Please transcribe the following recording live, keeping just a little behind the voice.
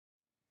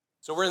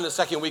So we're in the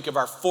second week of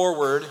our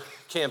Forward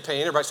campaign.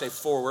 Everybody say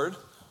Forward.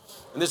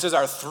 And this is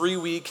our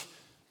three-week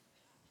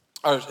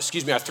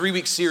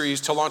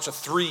series to launch a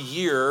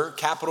 3-year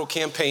capital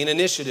campaign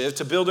initiative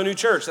to build a new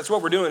church. That's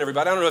what we're doing,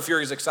 everybody. I don't know if you're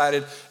as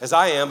excited as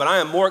I am, but I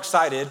am more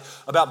excited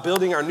about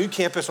building our new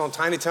campus on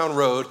Tinytown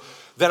Road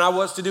than I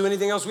was to do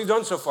anything else we've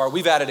done so far.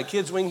 We've added a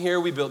kids wing here.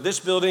 We built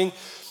this building.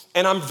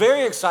 And I'm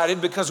very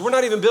excited because we're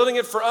not even building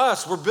it for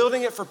us. We're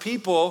building it for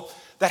people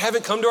that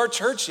haven't come to our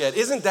church yet.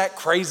 Isn't that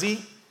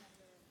crazy?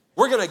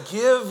 We're gonna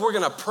give, we're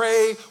gonna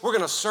pray, we're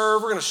gonna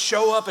serve, we're gonna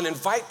show up and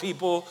invite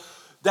people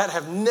that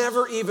have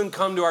never even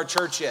come to our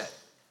church yet.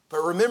 But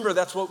remember,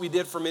 that's what we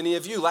did for many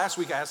of you. Last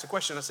week I asked a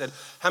question. I said,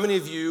 how many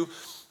of you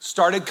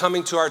started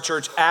coming to our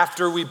church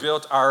after we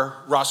built our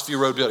Rossview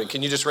Road building?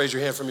 Can you just raise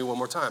your hand for me one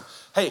more time?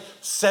 Hey,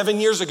 7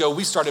 years ago,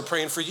 we started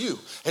praying for you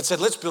and said,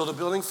 let's build a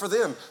building for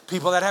them,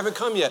 people that haven't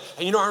come yet.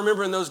 And you know, I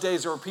remember in those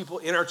days, there were people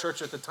in our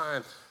church at the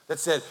time that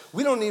said,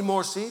 we don't need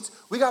more seats.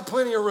 We got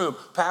plenty of room.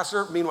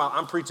 Pastor, meanwhile,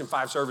 I'm preaching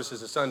 5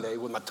 services a Sunday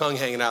with my tongue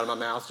hanging out of my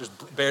mouth,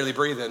 just barely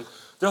breathing.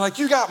 They're like,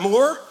 you got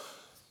more?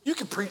 You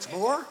can preach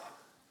more.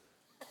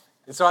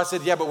 And so I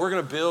said, yeah, but we're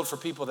gonna build for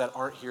people that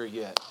aren't here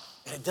yet.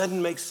 And it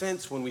doesn't make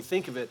sense when we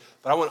think of it,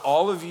 but I want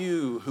all of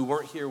you who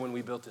weren't here when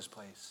we built this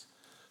place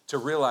to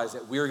realize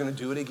that we're gonna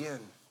do it again.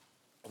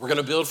 We're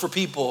gonna build for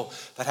people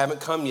that haven't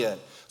come yet.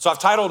 So I've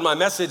titled my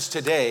message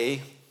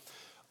today,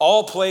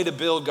 All Play to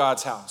Build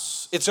God's House.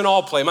 It's an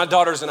all play. My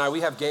daughters and I,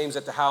 we have games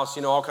at the house,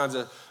 you know, all kinds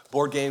of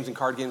board games and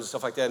card games and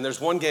stuff like that. And there's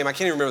one game, I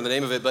can't even remember the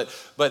name of it,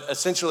 but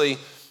essentially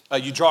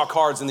you draw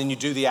cards and then you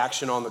do the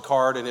action on the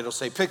card and it'll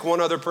say pick one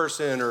other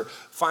person or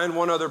find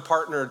one other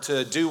partner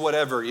to do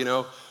whatever, you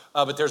know.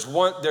 But there's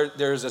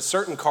a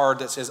certain card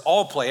that says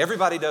all play.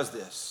 Everybody does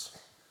this.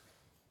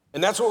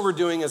 And that's what we're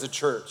doing as a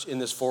church in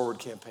this Forward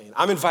campaign.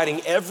 I'm inviting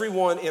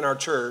everyone in our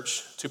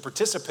church to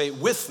participate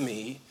with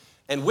me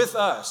and with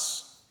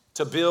us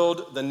to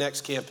build the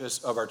next campus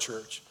of our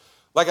church.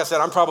 Like I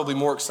said, I'm probably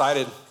more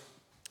excited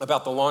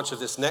about the launch of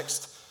this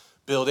next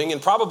building,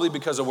 and probably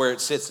because of where it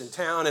sits in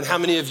town and how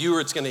many of you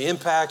it's going to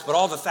impact, but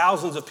all the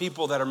thousands of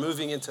people that are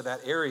moving into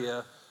that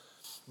area.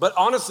 But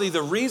honestly,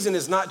 the reason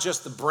is not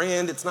just the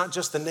brand, it's not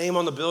just the name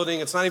on the building,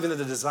 it's not even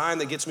the design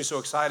that gets me so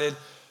excited.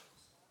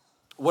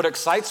 What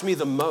excites me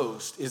the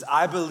most is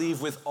I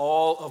believe with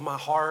all of my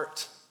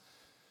heart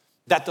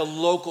that the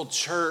local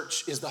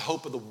church is the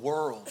hope of the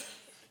world.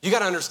 You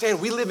gotta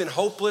understand, we live in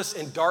hopeless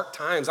and dark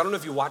times. I don't know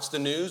if you watch the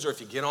news or if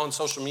you get on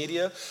social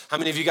media. How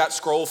many of you got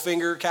scroll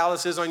finger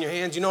calluses on your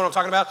hands? You know what I'm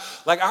talking about?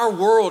 Like, our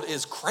world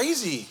is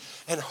crazy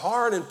and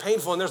hard and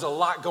painful, and there's a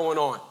lot going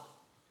on.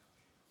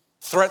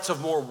 Threats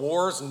of more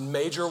wars and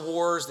major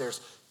wars. There's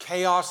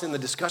chaos in the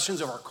discussions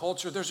of our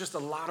culture. There's just a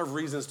lot of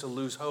reasons to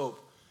lose hope.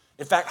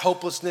 In fact,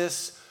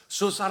 hopelessness,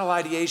 suicidal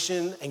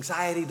ideation,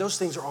 anxiety, those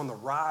things are on the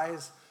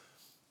rise.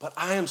 But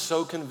I am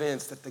so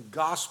convinced that the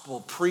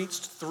gospel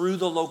preached through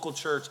the local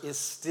church is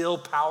still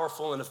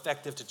powerful and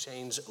effective to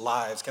change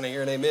lives. Can I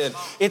hear an amen?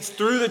 It's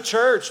through the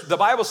church. The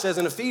Bible says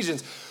in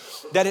Ephesians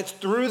that it's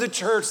through the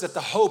church that the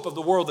hope of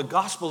the world, the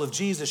gospel of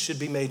Jesus, should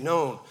be made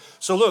known.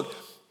 So look,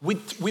 we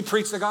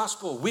preach the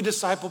gospel. We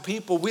disciple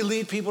people. We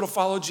lead people to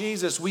follow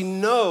Jesus. We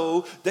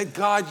know that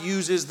God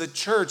uses the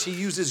church. He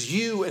uses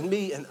you and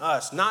me and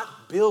us,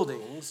 not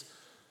buildings,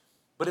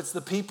 but it's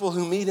the people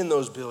who meet in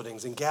those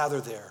buildings and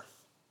gather there.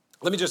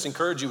 Let me just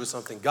encourage you with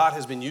something. God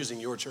has been using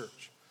your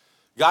church.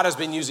 God has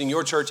been using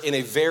your church in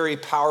a very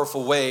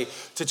powerful way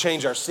to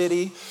change our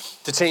city,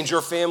 to change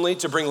your family,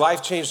 to bring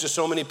life change to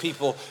so many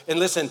people. And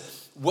listen,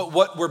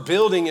 what we're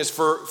building is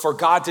for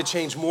God to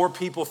change more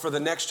people for the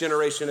next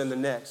generation and the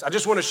next. I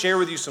just want to share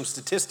with you some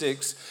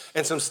statistics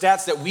and some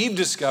stats that we've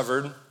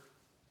discovered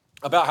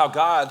about how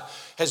God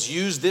has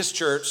used this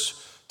church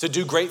to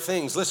do great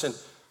things. Listen,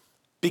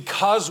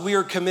 because we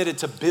are committed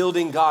to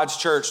building God's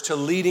church, to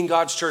leading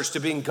God's church, to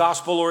being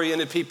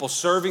gospel-oriented people,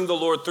 serving the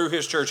Lord through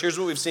his church. Here's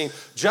what we've seen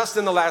just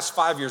in the last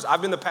 5 years.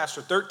 I've been the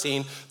pastor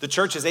 13. The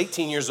church is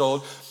 18 years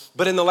old.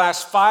 But in the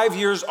last 5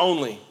 years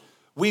only,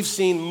 we've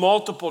seen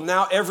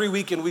now every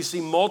weekend, we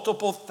see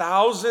multiple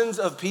thousands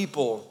of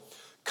people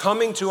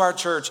coming to our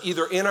church,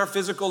 either in our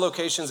physical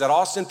locations at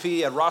Austin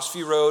Peay, at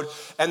Rossview Road,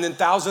 and then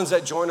thousands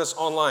that join us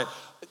online.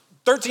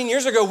 13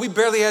 years ago, we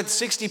barely had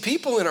 60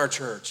 people in our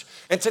church.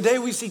 And today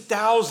we see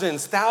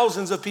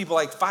thousands of people,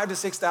 like 5,000 to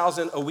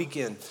 6,000 a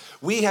weekend.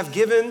 We have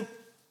given,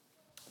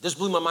 this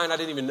blew my mind, I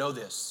didn't even know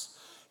this.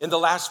 In the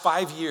last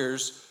 5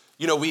 years,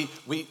 you know, we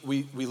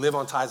live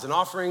on tithes and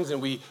offerings,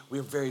 and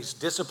we're very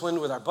disciplined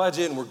with our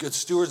budget, and we're good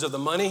stewards of the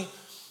money,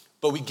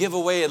 but we give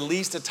away at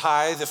least a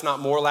tithe, if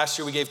not more. Last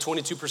year we gave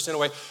 22%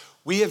 away.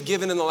 We have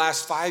given in the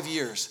last 5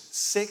 years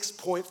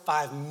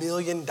 $6.5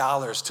 million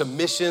to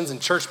missions and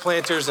church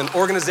planters and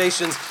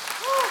organizations.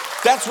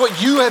 That's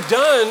what you have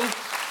done,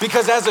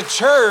 because as a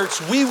church,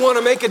 we want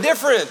to make a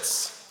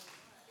difference.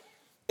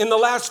 In the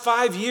last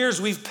 5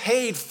 years, we've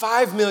paid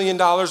 $5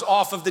 million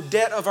off of the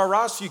debt of our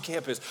Rossview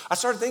campus. I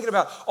started thinking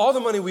about all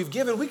the money we've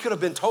given. We could have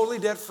been totally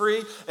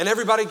debt-free and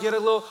everybody get a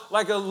little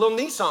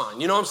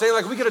Nissan. You know what I'm saying?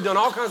 Like, we could have done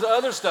all kinds of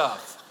other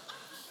stuff.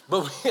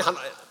 But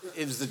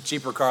it was the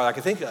cheaper car I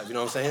could think of, you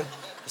know what I'm saying?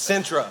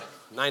 Sentra,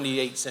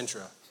 98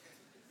 Sentra.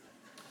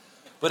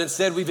 But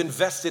instead, we've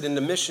invested in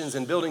the missions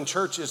and building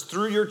churches.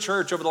 Through your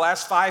church, over the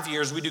last 5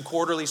 years, we do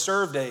quarterly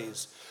serve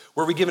days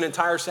where we give an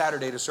entire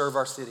Saturday to serve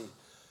our city.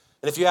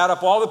 And if you add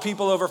up all the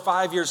people over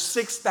 5 years,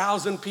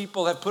 6,000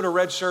 people have put a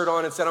red shirt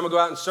on and said, I'm gonna go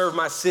out and serve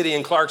my city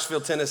in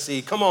Clarksville,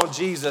 Tennessee. Come on,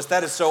 Jesus,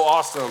 that is so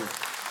awesome.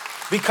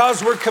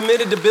 Because we're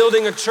committed to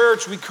building a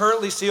church, we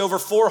currently see over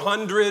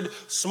 400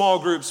 small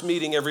groups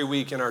meeting every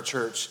week in our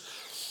church.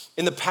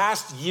 In the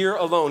past year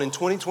alone, in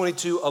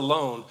 2022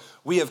 alone,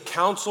 we have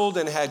counseled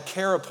and had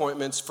care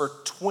appointments for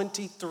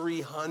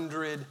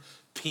 2,300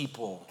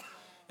 people.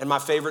 And my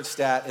favorite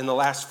stat, in the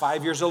last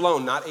 5 years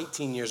alone, not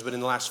 18 years, but in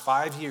the last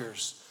 5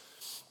 years,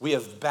 we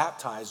have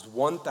baptized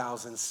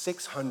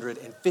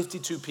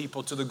 1,652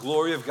 people to the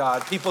glory of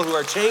God, people who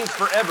are changed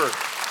forever.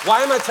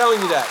 Why am I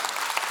telling you that?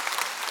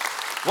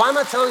 Why am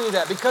I telling you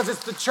that? Because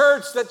it's the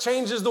church that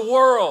changes the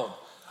world.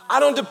 I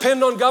don't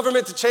depend on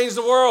government to change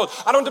the world.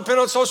 I don't depend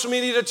on social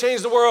media to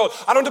change the world.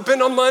 I don't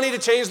depend on money to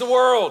change the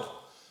world.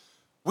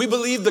 We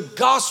believe the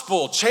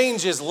gospel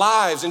changes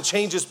lives and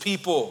changes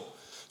people.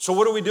 So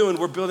what are we doing?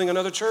 We're building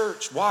another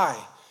church.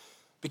 Why?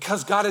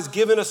 Because God has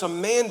given us a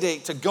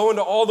mandate to go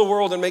into all the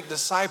world and make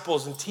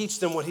disciples and teach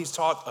them what he's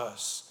taught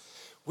us.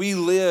 We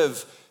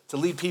live to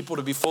lead people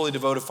to be fully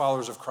devoted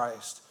followers of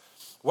Christ.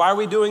 Why are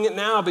we doing it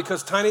now?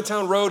 Because Tiny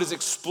Town Road is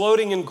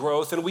exploding in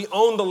growth and we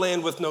own the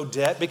land with no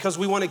debt because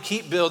we want to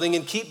keep building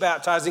and keep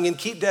baptizing and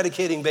keep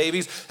dedicating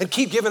babies and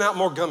keep giving out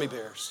more gummy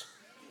bears.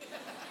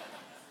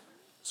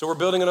 So we're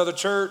building another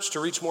church to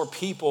reach more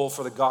people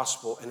for the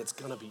gospel, and it's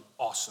gonna be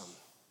awesome.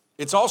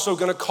 It's also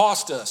gonna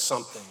cost us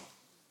something.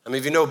 I mean,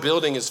 if you know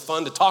building is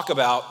fun to talk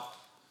about,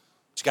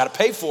 but you gotta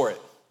pay for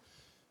it.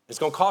 It's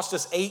gonna cost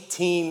us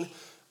 $18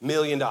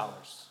 million.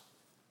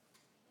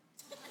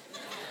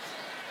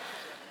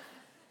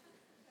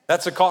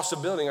 That's the cost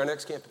of building our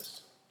next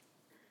campus.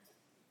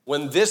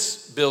 When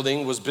this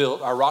building was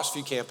built, our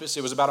Rossview campus,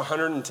 it was about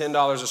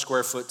 $110 a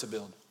square foot to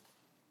build.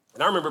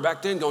 And I remember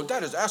back then going,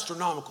 that is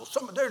astronomical.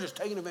 They're just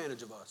taking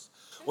advantage of us.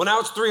 Well, now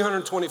it's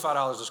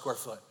 $325 a square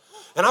foot.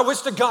 And I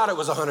wish to God it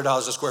was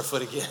 $100 a square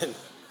foot again.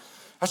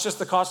 That's just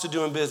the cost of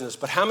doing business.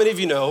 But how many of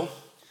you know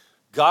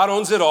God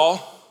owns it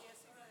all,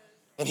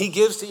 and he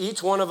gives to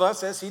each one of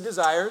us as he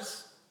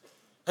desires,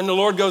 and the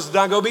Lord goes,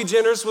 now go be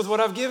generous with what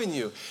I've given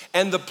you.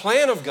 And the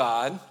plan of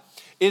God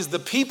is the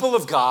people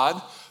of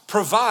God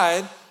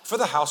provide for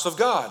the house of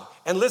God.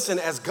 And listen,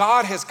 as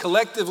God has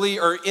collectively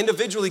or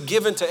individually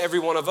given to every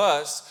one of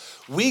us,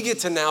 we get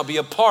to now be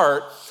a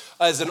part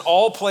as an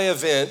all-play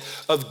event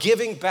of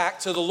giving back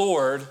to the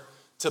Lord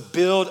to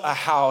build a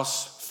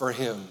house for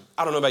him.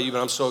 I don't know about you,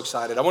 but I'm so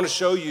excited. I want to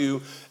show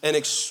you an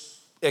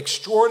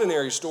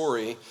extraordinary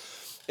story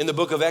in the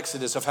book of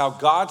Exodus of how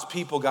God's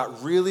people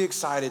got really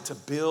excited to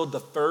build the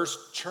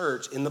first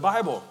church in the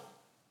Bible.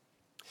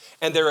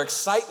 And their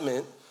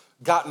excitement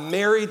got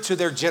married to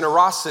their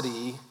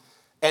generosity.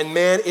 And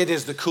man, it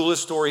is the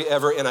coolest story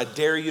ever, and I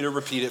dare you to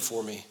repeat it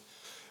for me.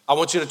 I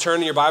want you to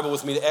turn in your Bible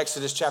with me to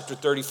Exodus chapter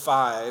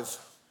 35,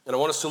 and I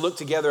want us to look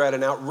together at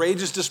an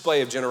outrageous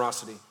display of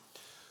generosity.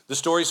 The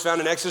story is found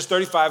in Exodus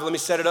 35. Let me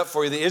set it up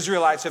for you. The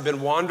Israelites have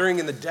been wandering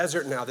in the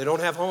desert now. They don't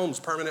have homes,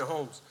 permanent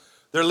homes.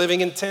 They're living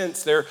in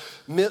tents.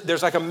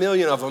 There's like 1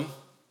 million of them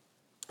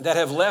that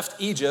have left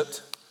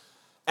Egypt,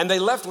 and they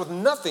left with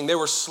nothing. They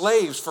were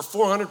slaves for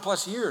 400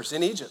 plus years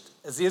in Egypt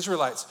as the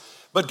Israelites.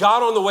 But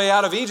God on the way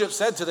out of Egypt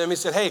said to them, he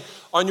said, hey,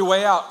 on your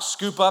way out,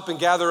 scoop up and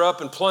gather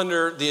up and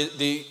plunder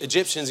the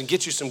Egyptians and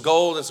get you some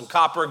gold and some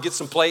copper and get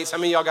some plates. How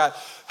many of y'all got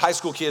high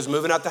school kids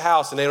moving out the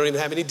house and they don't even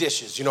have any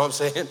dishes? You know what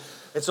I'm saying?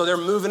 And so they're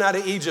moving out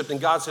of Egypt,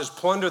 and God says,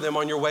 plunder them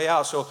on your way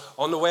out. So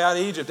on the way out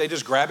of Egypt, they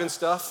just grabbing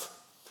stuff.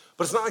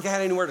 But it's not like they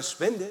had anywhere to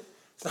spend it.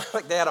 It's not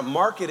like they had a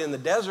market in the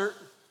desert.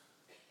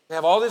 They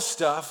have all this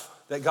stuff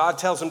that God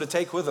tells them to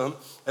take with them,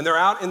 and they're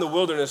out in the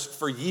wilderness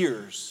for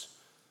years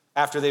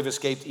after they've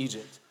escaped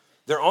Egypt.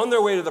 They're on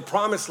their way to the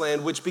promised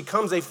land, which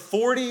becomes a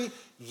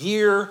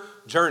 40-year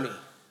journey.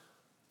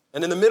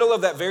 And in the middle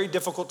of that very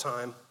difficult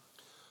time,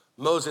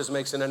 Moses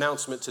makes an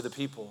announcement to the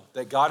people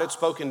that God had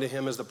spoken to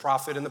him as the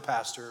prophet and the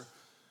pastor,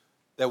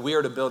 that we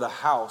are to build a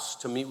house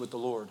to meet with the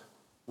Lord.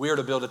 We are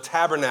to build a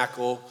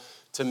tabernacle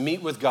to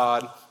meet with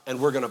God, and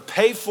we're gonna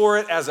pay for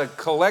it as a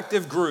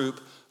collective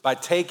group by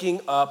taking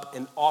up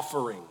an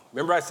offering.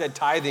 Remember I said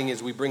tithing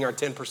is we bring our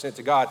 10%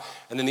 to God,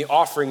 and then the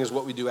offering is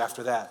what we do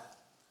after that.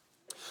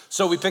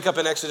 So we pick up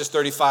in Exodus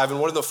 35, and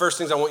one of the first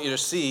things I want you to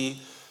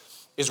see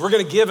is we're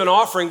gonna give an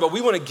offering, but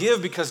we wanna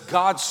give because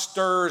God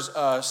stirs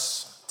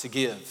us to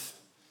give.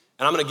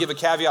 And I'm gonna give a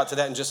caveat to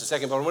that in just a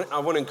second, but I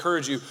wanna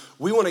encourage you.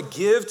 We wanna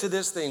give to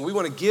this thing. We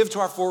wanna give to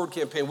our Forward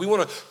campaign. We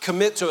wanna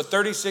commit to a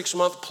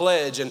 36-month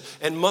pledge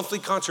and monthly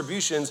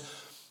contributions,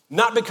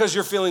 not because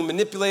you're feeling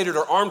manipulated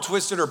or arm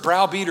twisted or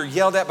browbeat or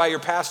yelled at by your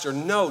pastor.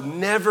 No,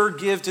 never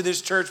give to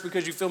this church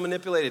because you feel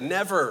manipulated,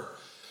 never.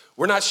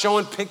 We're not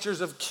showing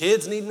pictures of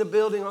kids needing a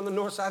building on the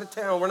north side of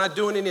town. We're not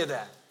doing any of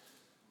that.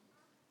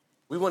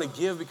 We wanna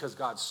give because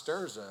God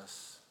stirs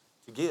us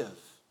to give.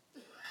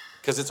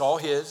 because it's all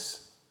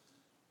his.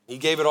 He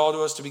gave it all to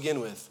us to begin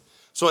with.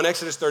 So in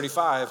Exodus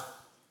 35,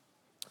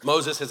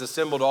 Moses has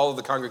assembled all of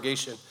the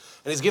congregation,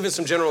 and he's given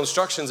some general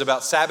instructions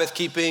about Sabbath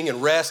keeping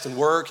and rest and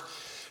work.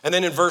 And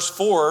then in verse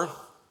 4,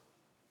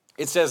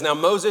 it says, now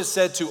Moses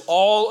said to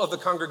all of the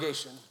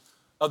congregation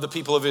of the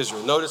people of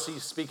Israel. Notice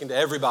he's speaking to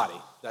everybody.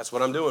 That's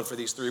what I'm doing for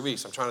these 3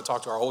 weeks. I'm trying to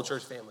talk to our whole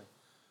church family.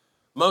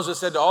 Moses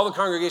said to all the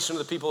congregation of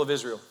the people of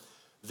Israel,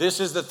 this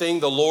is the thing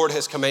the Lord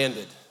has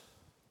commanded.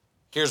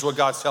 Here's what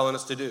God's telling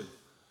us to do.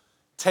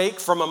 Take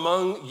from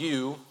among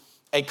you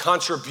a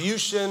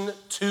contribution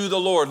to the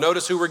Lord.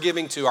 Notice who we're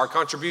giving to. Our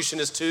contribution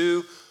is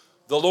to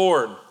the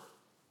Lord.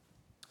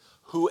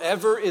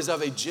 Whoever is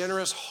of a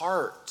generous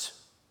heart,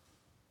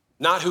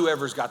 not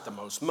whoever's got the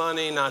most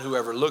money, not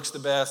whoever looks the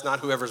best, not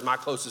whoever's my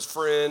closest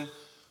friend.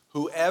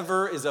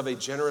 Whoever is of a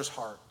generous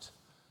heart,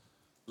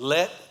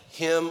 let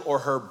him or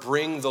her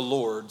bring the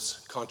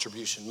Lord's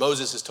contribution.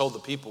 Moses has told the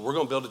people, we're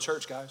going to build a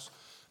church, guys.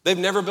 They've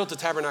never built a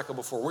tabernacle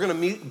before. We're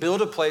going to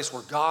build a place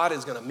where God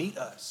is going to meet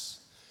us.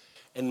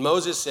 And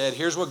Moses said,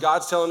 here's what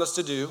God's telling us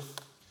to do.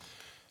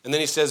 And then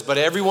he says, but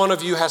every one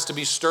of you has to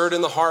be stirred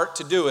in the heart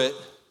to do it.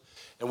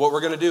 And what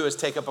we're going to do is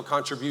take up a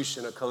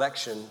contribution, a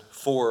collection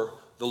for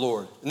the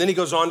Lord. And then he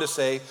goes on to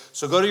say,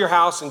 so go to your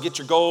house and get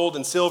your gold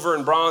and silver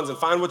and bronze and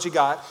find what you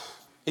got.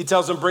 He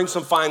tells them, bring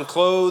some fine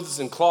clothes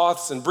and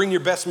cloths and bring your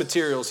best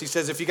materials. He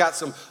says, if you got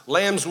some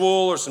lamb's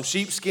wool or some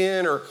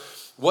sheepskin or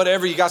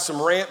whatever, you got some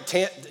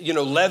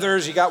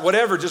leathers, you got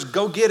whatever, just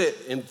go get it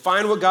and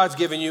find what God's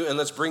given you and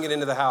let's bring it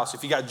into the house.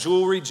 If you got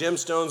jewelry,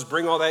 gemstones,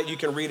 bring all that. You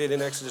can read it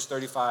in Exodus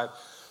 35.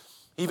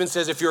 He even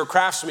says, if you're a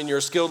craftsman, you're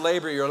a skilled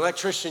laborer, you're an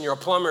electrician, you're a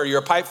plumber, you're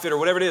a pipe fitter,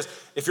 whatever it is,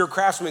 if you're a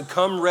craftsman,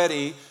 come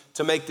ready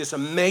to make this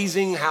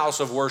amazing house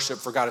of worship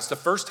for God. It's the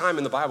first time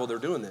in the Bible they're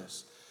doing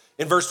this.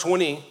 In verse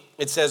 20,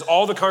 it says,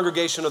 all the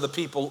congregation of the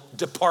people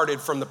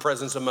departed from the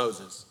presence of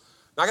Moses.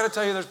 Now, I got to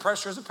tell you, there's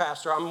pressure as a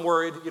pastor. I'm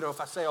worried,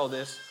 if I say all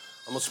this,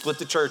 I'm going to split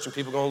the church and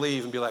people are going to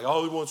leave and be like,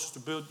 oh, he wants us to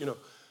build,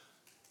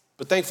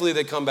 But thankfully,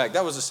 they come back.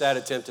 That was a sad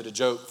attempt at a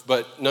joke,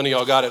 but none of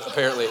y'all got it,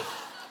 apparently.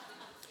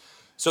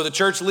 So the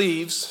church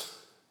leaves,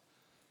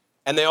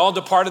 and they all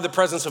departed the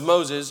presence of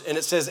Moses, and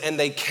it says, and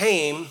they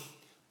came,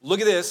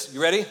 look at this,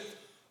 you ready?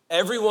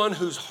 Everyone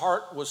whose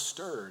heart was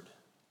stirred.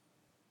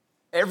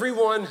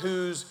 Everyone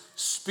whose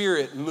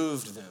spirit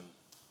moved them.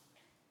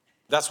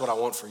 That's what I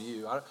want for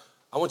you.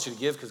 I want you to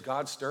give because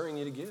God's stirring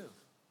you to give.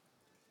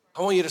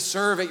 I want you to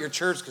serve at your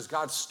church because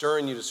God's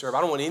stirring you to serve. I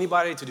don't want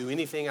anybody to do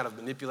anything out of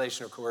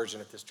manipulation or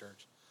coercion at this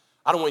church.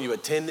 I don't want you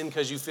attending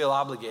because you feel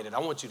obligated. I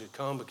want you to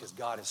come because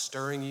God is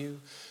stirring you.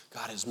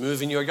 God is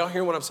moving you. Are y'all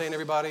hearing what I'm saying,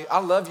 everybody? I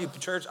love you,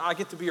 church. I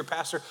get to be your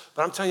pastor,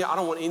 but I'm telling you, I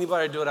don't want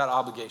anybody to do it out of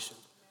obligation.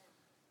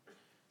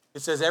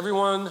 It says,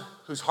 everyone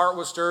whose heart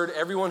was stirred,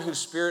 everyone whose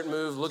spirit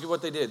moved, look at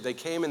what they did. They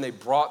came and they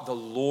brought the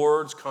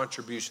Lord's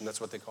contribution. That's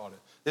what they called it.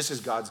 This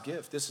is God's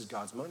gift. This is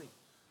God's money.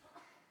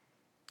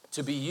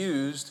 To be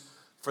used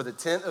for the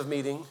tent of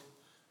meeting,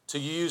 to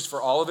be used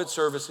for all of its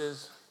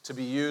services, to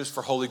be used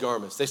for holy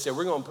garments. They said,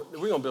 we're going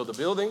to build a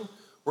building.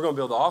 We're going to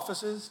build the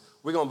offices.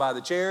 We're going to buy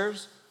the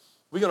chairs.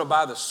 We're going to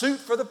buy the suit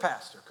for the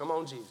pastor. Come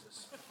on,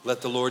 Jesus.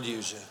 Let the Lord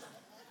use you.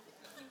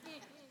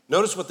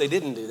 Notice what they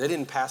didn't do. They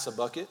didn't pass a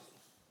bucket.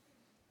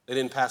 They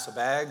didn't pass a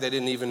bag. They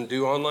didn't even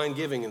do online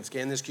giving and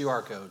scan this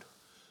QR code.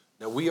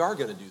 Now, we are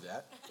going to do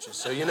that, just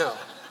so you know.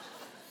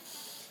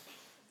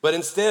 But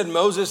instead,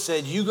 Moses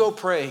said, you go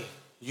pray.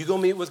 You go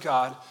meet with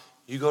God.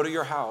 You go to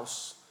your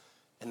house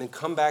and then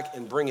come back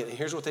and bring it. And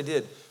here's what they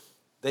did.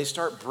 They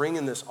start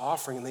bringing this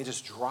offering and they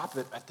just drop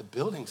it at the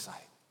building site.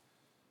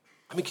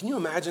 I mean, can you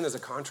imagine as a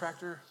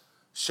contractor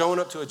showing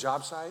up to a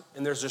job site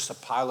and there's just a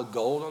pile of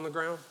gold on the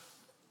ground?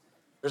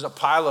 There's a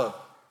pile of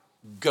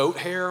goat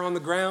hair on the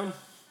ground.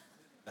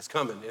 That's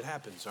coming. It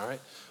happens, all right?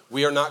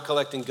 We are not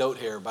collecting goat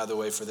hair, by the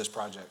way, for this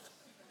project.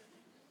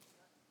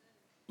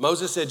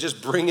 Moses said,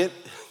 just bring it.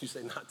 You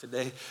say, not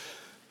today.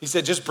 He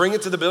said, just bring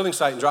it to the building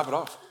site and drop it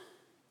off.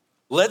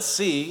 Let's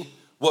see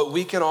what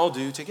we can all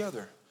do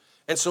together.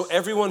 And so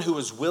everyone who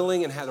was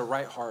willing and had a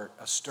right heart,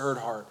 a stirred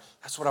heart,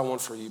 that's what I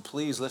want for you.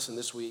 Please listen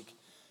this week.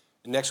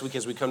 And next week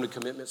as we come to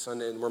Commitment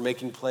Sunday and we're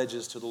making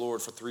pledges to the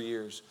Lord for 3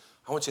 years,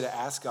 I want you to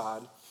ask God,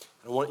 and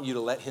I want you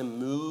to let him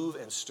move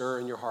and stir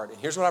in your heart. And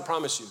here's what I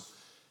promise you.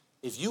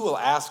 If you will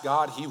ask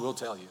God, he will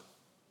tell you.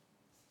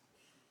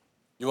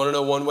 You want to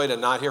know one way to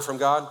not hear from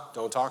God?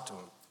 Don't talk to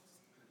him.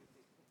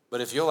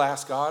 But if you'll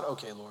ask God,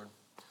 okay, Lord,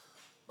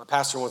 my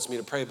pastor wants me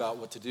to pray about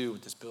what to do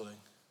with this building.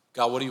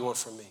 God, what do you want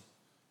from me?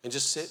 And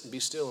just sit and be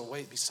still and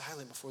wait, be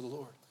silent before the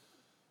Lord.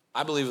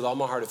 I believe with all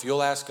my heart, if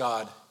you'll ask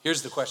God,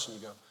 here's the question you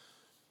go,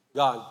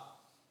 God,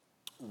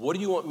 what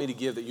do you want me to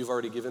give that you've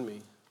already given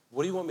me?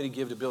 What do you want me to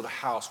give to build a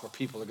house where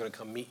people are going to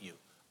come meet you?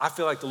 I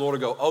feel like the Lord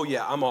will go, oh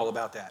yeah, I'm all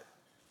about that.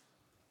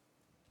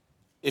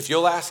 If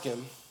you'll ask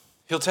him,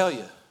 he'll tell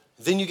you.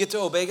 Then you get to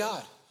obey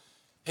God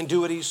and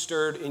do what he's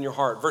stirred in your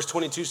heart. Verse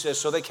 22 says,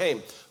 so they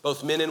came,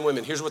 both men and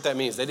women. Here's what that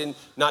means. They didn't,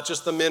 not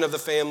just the men of the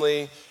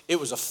family, it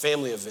was a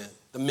family event.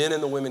 The men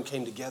and the women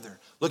came together.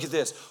 Look at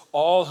this.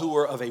 All who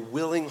were of a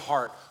willing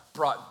heart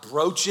brought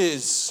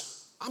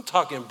brooches I'm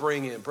talking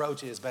bringing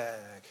brooches back.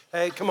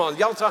 Hey, come on,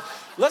 y'all talk.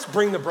 Let's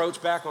bring the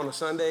brooch back on a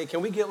Sunday.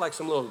 Can we get like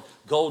some little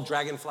gold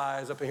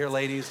dragonflies up in here,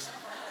 ladies?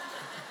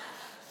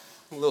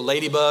 Little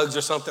ladybugs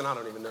or something, I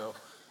don't even know.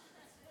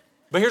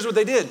 But here's what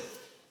they did.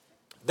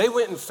 They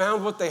went and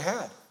found what they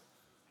had.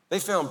 They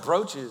found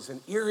brooches and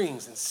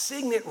earrings and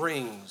signet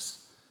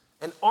rings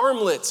and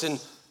armlets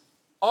and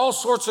all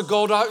sorts of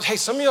gold. Hey,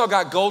 some of y'all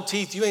got gold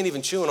teeth you ain't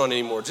even chewing on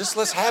anymore. Just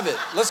let's have it.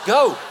 Let's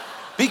go.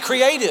 Be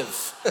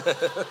creative.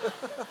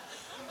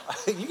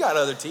 You got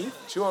other teeth.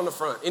 Chew on the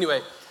front.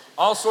 Anyway,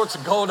 all sorts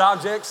of gold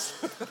objects.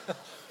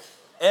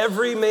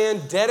 Every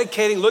man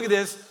dedicating, look at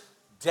this,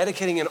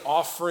 dedicating an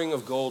offering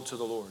of gold to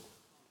the Lord.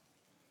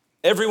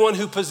 Everyone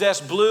who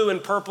possessed blue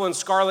and purple and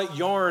scarlet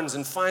yarns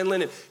and fine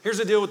linen. Here's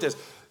the deal with this.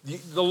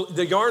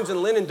 The yarns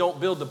and linen don't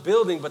build the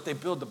building, but they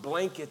build the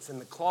blankets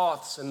and the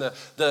cloths and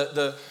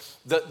the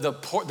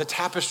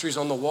tapestries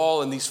on the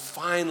wall, and these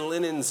fine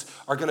linens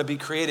are going to be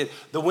created.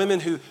 The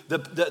women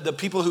the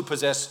people who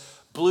possess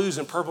blues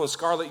and purple and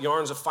scarlet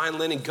yarns of fine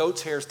linen,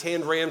 goat's hairs,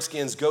 tanned ram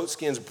skins, goat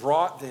skins,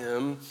 brought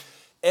them.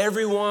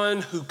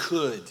 Everyone who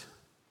could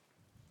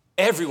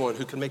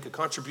make a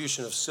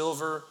contribution of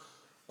silver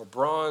or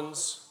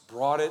bronze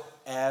brought it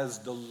as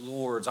the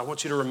Lord's. I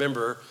want you to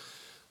remember,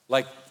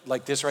 like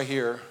this right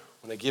here,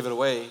 when they give it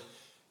away,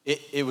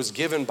 it was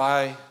given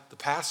by the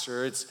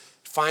pastor. It's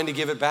fine to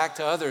give it back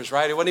to others,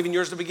 right? It wasn't even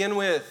yours to begin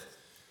with.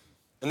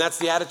 And that's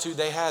the attitude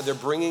they had. They're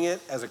bringing it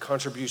as a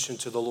contribution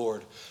to the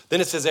Lord.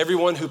 Then it says,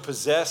 everyone who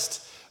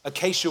possessed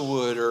acacia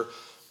wood or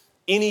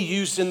any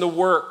use in the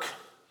work,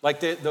 like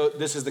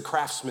this is the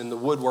craftsmen, the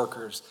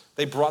woodworkers.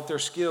 They brought their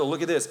skill.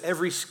 Look at this.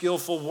 Every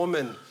skillful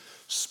woman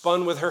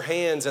spun with her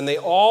hands, and they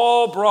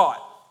all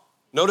brought,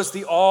 notice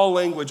the all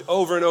language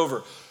over and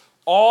over,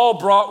 all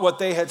brought what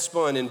they had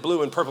spun in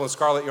blue and purple and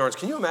scarlet yarns.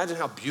 Can you imagine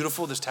how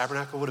beautiful this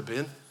tabernacle would have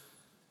been?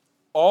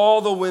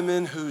 All the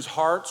women whose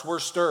hearts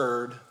were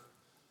stirred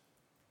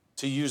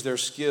to use their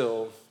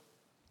skill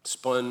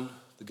spun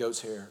the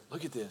goat's hair.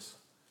 Look at this.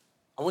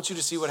 I want you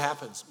to see what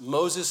happens.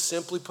 Moses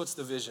simply puts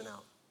the vision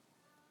out.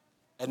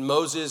 And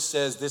Moses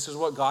says, this is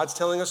what God's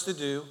telling us to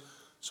do,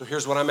 so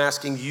here's what I'm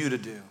asking you to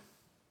do.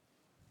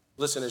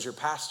 Listen, as your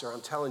pastor,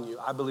 I'm telling you,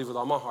 I believe with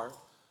all my heart,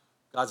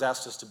 God's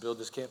asked us to build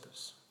this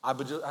campus. I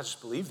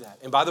just believe that.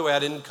 And by the way, I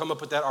didn't come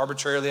up with that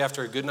arbitrarily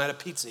after a good night of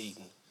pizza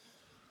eating.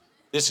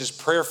 This is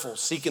prayerful,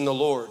 seeking the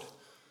Lord.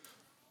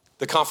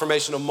 The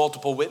confirmation of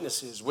multiple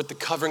witnesses with the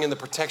covering and the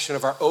protection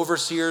of our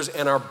overseers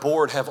and our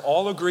board have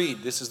all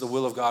agreed this is the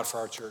will of God for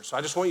our church. So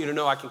I just want you to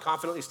know I can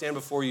confidently stand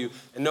before you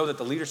and know that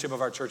the leadership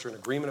of our church are in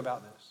agreement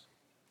about this.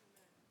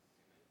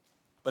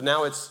 But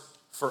now it's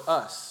for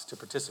us to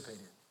participate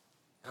in.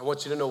 And I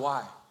want you to know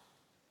why.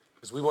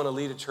 Because we want to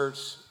lead a church,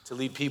 to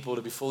lead people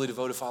to be fully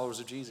devoted followers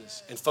of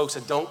Jesus. And folks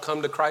that don't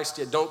come to Christ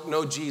yet, don't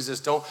know Jesus,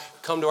 don't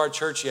come to our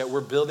church yet,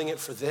 we're building it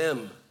for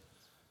them.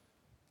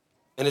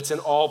 And it's an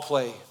all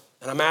play.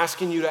 And I'm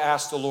asking you to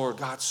ask the Lord,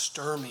 God,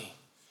 stir me.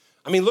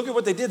 I mean, look at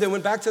what they did. They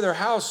went back to their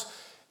house,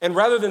 and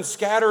rather than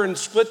scatter and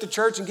split the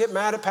church and get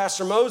mad at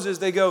Pastor Moses,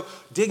 they go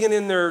digging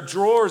in their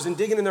drawers and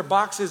digging in their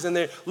boxes, and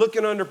they're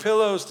looking under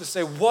pillows to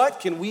say,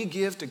 what can we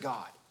give to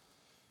God?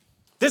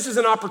 This is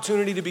an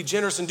opportunity to be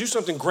generous and do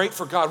something great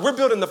for God. We're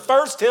building the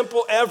first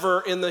temple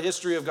ever in the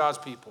history of God's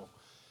people.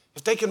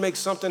 If they could make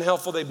something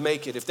helpful, they'd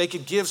make it. If they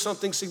could give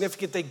something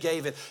significant, they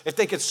gave it. If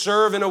they could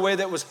serve in a way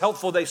that was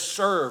helpful, they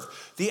served.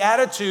 The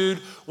attitude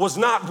was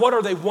not, what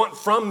do they want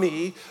from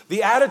me?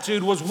 The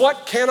attitude was,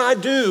 what can I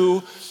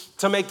do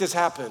to make this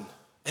happen?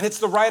 And it's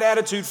the right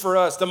attitude for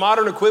us. The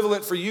modern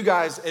equivalent for you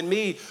guys and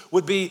me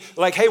would be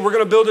like, hey, we're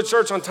going to build a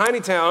church on Tiny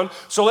Town,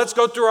 so let's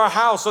go through our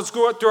house. Let's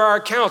go through our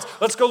accounts.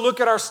 Let's go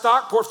look at our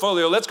stock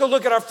portfolio. Let's go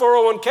look at our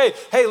 401k.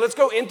 Hey, let's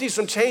go empty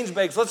some change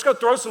bags. Let's go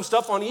throw some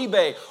stuff on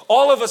eBay.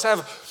 All of us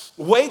have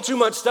way too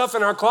much stuff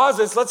in our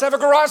closets. Let's have a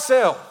garage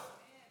sale.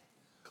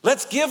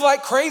 Let's give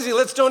like crazy.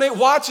 Let's donate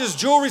watches,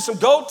 jewelry, some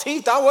gold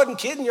teeth. I wasn't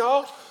kidding,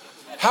 y'all.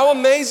 How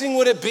amazing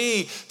would it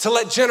be to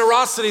let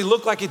generosity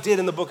look like it did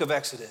in the book of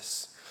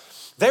Exodus?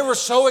 They were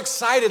so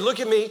excited. Look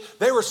at me.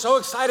 They were so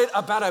excited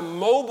about a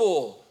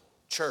mobile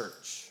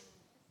church.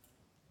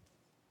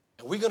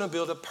 And we're going to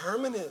build a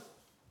permanent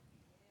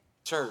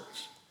church.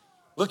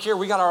 Look here,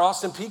 we got our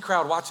Austin P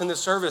crowd watching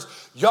this service.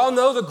 Y'all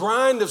know the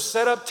grind of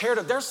set up, tear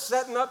down. They're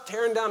setting up,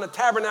 tearing down a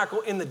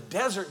tabernacle in the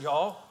desert,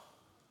 y'all.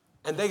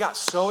 And they got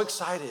so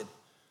excited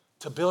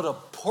to build a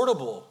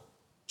portable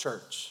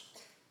church.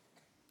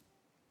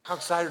 How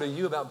excited are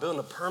you about building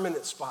a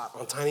permanent spot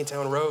on Tiny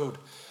Town Road?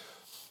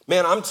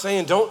 Man, I'm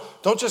saying don't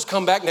just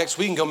come back next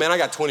week and go, man, I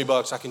got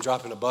 $20 I can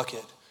drop in a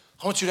bucket.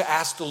 I want you to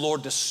ask the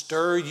Lord to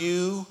stir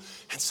you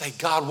and say,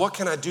 God, what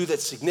can I do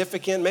that's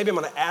significant? Maybe I'm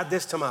going to add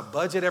this to my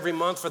budget every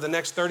month for the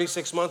next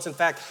 36 months. In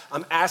fact,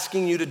 I'm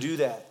asking you to do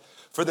that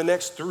for the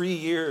next 3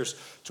 years,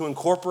 to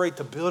incorporate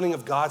the building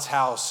of God's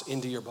house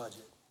into your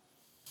budget.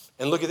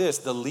 And look at this,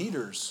 the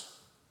leaders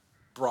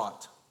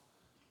brought.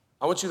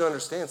 I want you to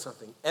understand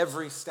something.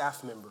 Every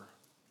staff member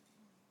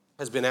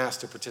has been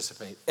asked to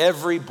participate.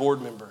 Every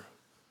board member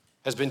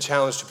has been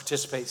challenged to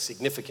participate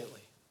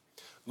significantly.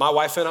 My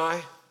wife and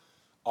I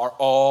are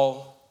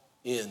all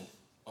in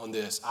on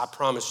this. I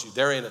promise you,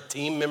 there ain't a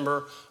team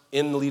member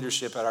in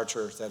leadership at our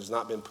church that has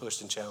not been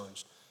pushed and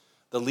challenged.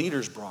 The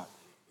leaders brought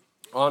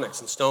onyx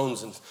and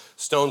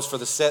stones for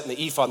the set and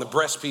the ephod and the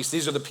breastpiece.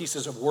 These are the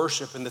pieces of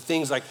worship and the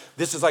things like,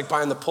 this is like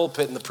buying the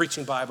pulpit and the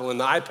preaching Bible and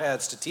the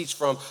iPads to teach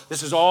from.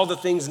 This is all the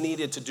things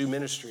needed to do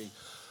ministry.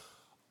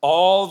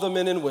 All the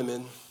men and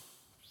women,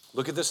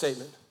 look at the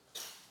statement,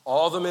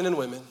 all the men and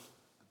women,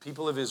 the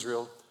people of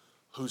Israel,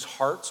 whose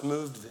hearts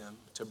moved them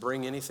to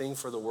bring anything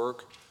for the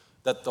work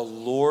that the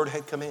Lord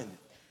had commanded.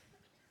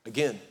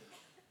 Again,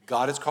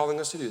 God is calling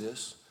us to do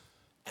this,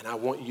 and I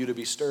want you to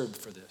be stirred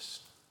for this.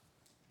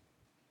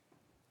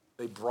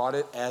 They brought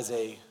it as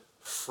a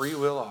free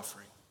will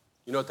offering.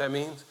 You know what that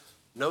means?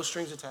 No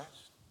strings attached.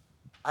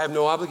 I have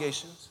no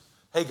obligations.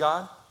 Hey,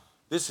 God,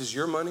 this is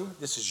your money.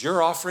 This is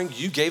your offering.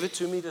 You gave it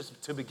to me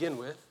to begin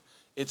with.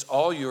 It's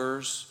all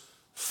yours.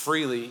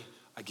 Freely,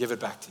 I give it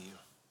back to you.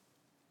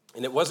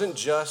 And it wasn't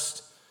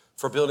just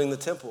for building the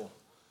temple.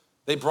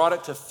 They brought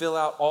it to fill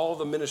out all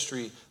the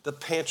ministry, the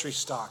pantry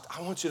stocked.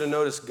 I want you to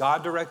notice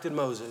God directed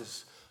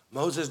Moses.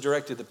 Moses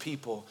directed the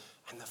people,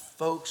 and the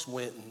folks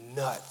went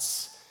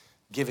nuts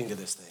giving to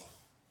this thing.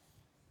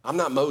 I'm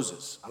not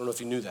Moses. I don't know if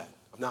you knew that.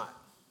 I'm not.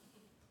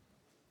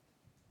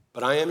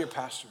 But I am your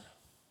pastor.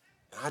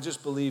 And I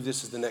just believe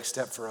this is the next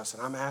step for us.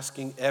 And I'm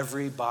asking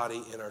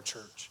everybody in our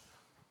church.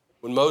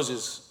 When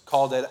Moses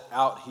called that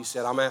out, he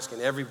said, I'm asking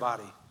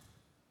everybody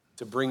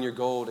to bring your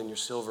gold and your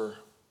silver.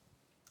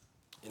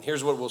 And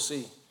here's what we'll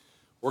see.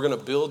 We're going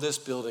to build this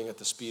building at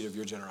the speed of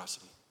your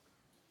generosity.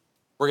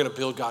 We're going to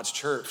build God's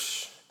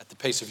church at the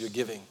pace of your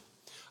giving.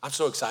 I'm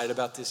so excited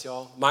about this,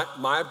 y'all.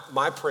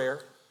 My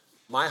prayer,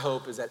 my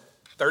hope is that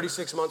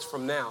 36 months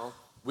from now,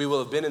 we will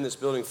have been in this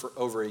building for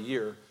over a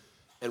year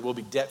and we'll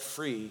be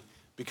debt-free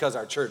because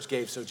our church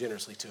gave so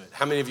generously to it.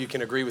 How many of you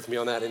can agree with me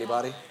on that?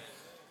 Anybody?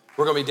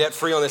 We're going to be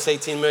debt-free on this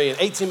 18 million.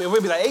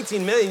 We'll be like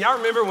 18 million. Y'all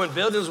remember when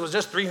buildings was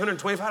just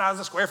 $325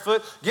 a square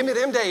foot? Give me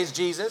them days,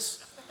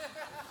 Jesus.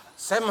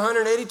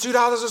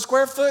 $782 a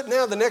square foot.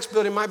 Now the next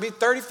building might be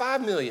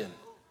 35 million.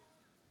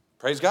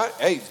 Praise God.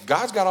 Hey,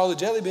 God's got all the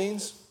jelly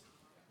beans.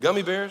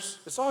 Gummy bears,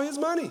 it's all his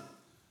money.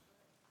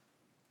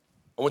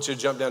 I want you to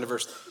jump down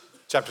to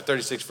chapter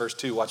 36, verse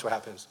 2. Watch what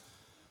happens.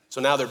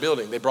 So now they're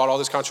building. They brought all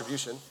this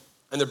contribution,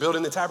 and they're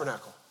building the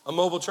tabernacle, a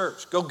mobile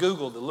church. Go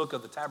Google the look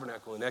of the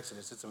tabernacle in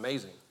Exodus. It's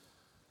amazing.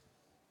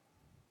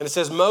 And it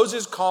says,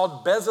 Moses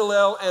called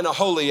Bezalel and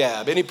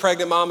Aholiab. Any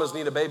pregnant mamas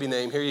need a baby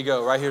name? Here you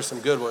go. Right here's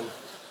some good one.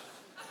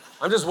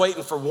 I'm just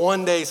waiting for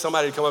one day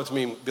somebody to come up to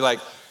me and be like,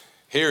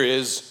 here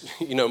is,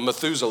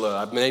 Methuselah.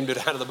 I've named it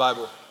out of the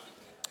Bible.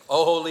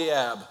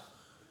 Oholiab.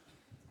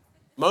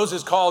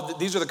 Moses called,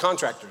 these are the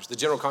contractors, the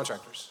general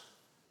contractors.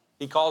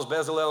 He calls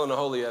Bezalel and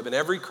Aholiab, and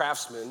every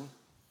craftsman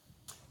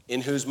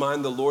in whose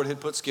mind the Lord had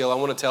put skill. I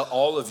want to tell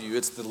all of you,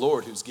 it's the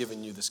Lord who's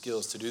given you the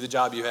skills to do the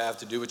job you have,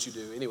 to do what you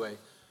do. Anyway,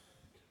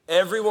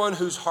 everyone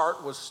whose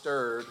heart was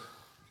stirred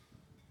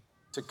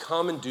to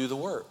come and do the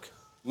work.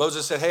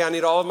 Moses said, hey, I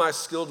need all of my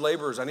skilled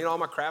laborers. I need all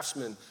my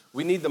craftsmen.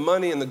 We need the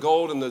money and the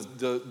gold and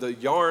the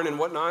yarn and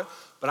whatnot,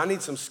 but I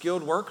need some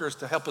skilled workers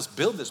to help us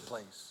build this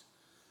place.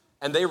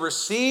 And they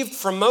received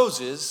from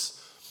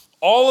Moses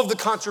all of the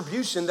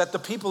contribution that the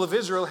people of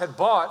Israel had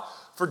bought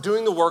for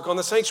doing the work on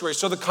the sanctuary.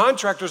 So the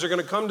contractors are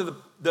going to come to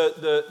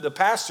the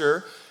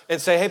pastor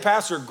and say, hey,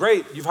 pastor,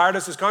 great, you've hired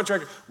us as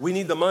contractor. We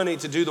need the money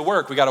to do the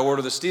work. We got to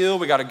order the steel.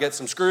 We got to get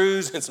some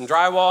screws and some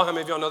drywall. How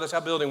many of y'all know that's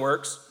how building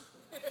works?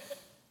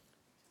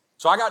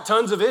 So I got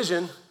tons of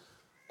vision,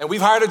 and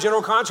we've hired a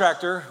general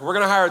contractor. We're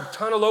going to hire a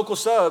ton of local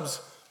subs,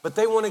 but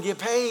they want to get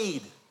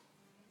paid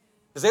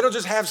because they don't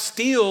just have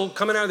steel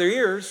coming out of their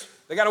ears.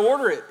 They got to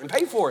order it and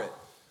pay for it.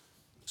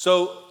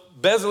 So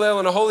Bezalel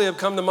and Aholiab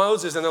come to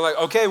Moses, and they're like,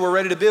 okay, we're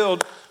ready to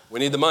build. We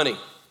need the money.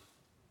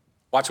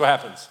 Watch what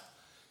happens.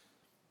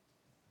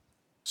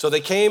 So they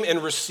came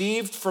and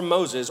received from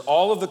Moses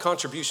all of the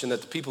contribution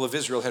that the people of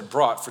Israel had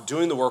brought for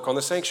doing the work on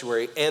the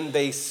sanctuary, and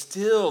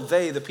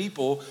the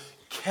people,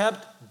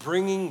 kept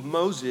bringing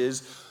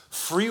Moses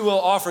free will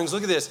offerings.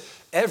 Look at this,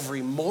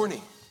 every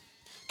morning.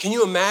 Can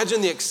you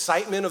imagine the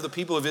excitement of the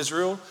people of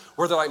Israel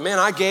where they're like, man,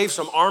 I gave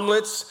some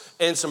armlets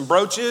and some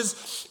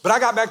brooches, but I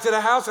got back to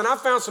the house and I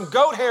found some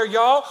goat hair,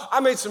 y'all.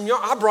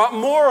 I brought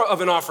more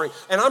of an offering,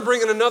 and I'm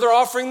bringing another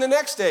offering the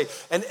next day.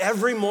 And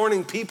every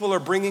morning people are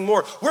bringing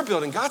more. We're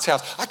building God's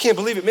house. I can't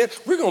believe it, man.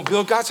 We're going to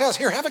build God's house.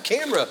 Here, have a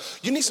camera.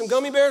 You need some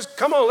gummy bears?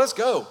 Come on, let's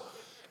go.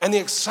 And the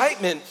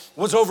excitement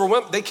was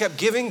overwhelming. They kept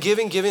giving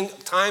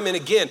time and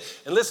again.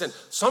 And listen,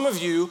 some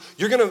of you,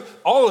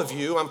 all of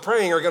you, I'm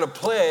praying, are going to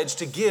pledge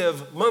to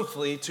give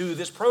monthly to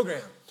this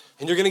program.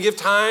 And you're going to give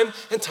time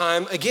and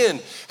time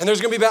again. And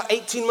there's going to be about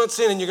 18 months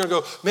in, and you're going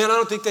to go, man, I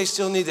don't think they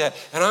still need that.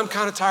 And I'm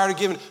kind of tired of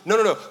giving.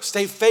 No.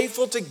 Stay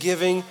faithful to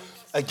giving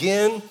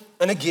again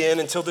and again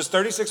until this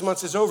 36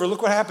 months is over.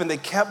 Look what happened. They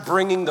kept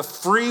bringing the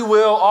free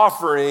will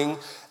offering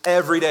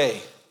every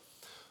day.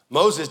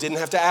 Moses didn't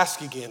have to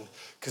ask again,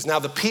 because now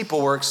the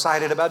people were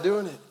excited about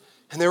doing it,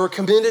 and they were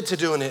committed to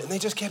doing it, and they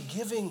just kept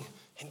giving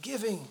and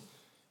giving.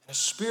 And a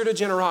spirit of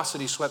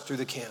generosity swept through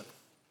the camp.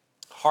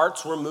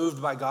 Hearts were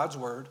moved by God's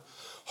word.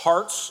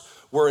 Hearts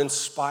were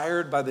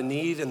inspired by the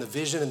need and the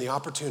vision and the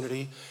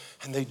opportunity,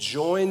 and they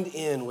joined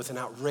in with an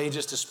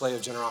outrageous display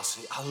of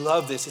generosity. I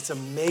love this. It's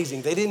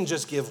amazing. They didn't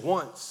just give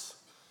once.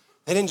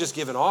 They didn't just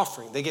give an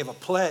offering. They gave a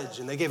pledge,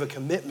 and they gave a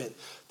commitment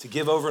to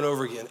give over and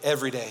over again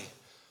every day.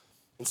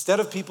 Instead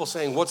of people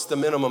saying, what's the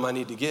minimum I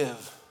need to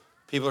give?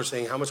 People are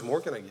saying, how much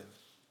more can I give?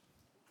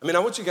 I mean, I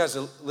want you guys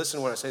to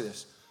listen when I say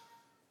this.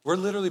 We're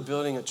literally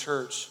building a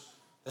church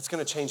that's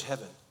going to change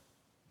heaven.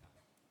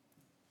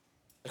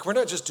 Like, we're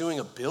not just doing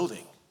a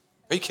building.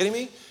 Are you kidding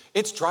me?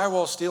 It's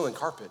drywall, steel, and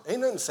carpet.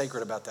 Ain't nothing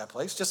sacred about that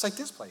place, just like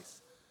this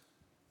place.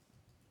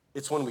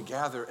 It's when we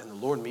gather and the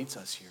Lord meets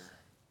us here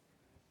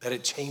that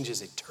it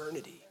changes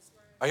eternity.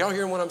 Are y'all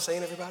hearing what I'm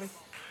saying, everybody?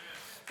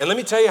 And let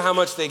me tell you how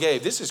much they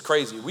gave. This is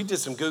crazy. We did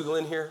some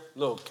Googling here, a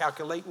little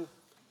calculating,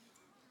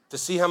 to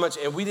see how much,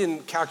 and we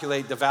didn't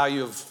calculate the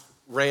value of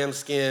ram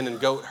skin and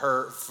goat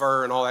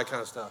fur and all that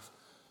kind of stuff.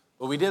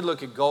 But we did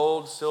look at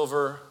gold,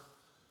 silver,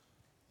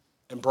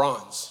 and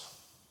bronze.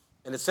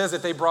 And it says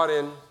that they brought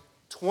in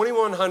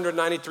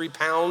 2,193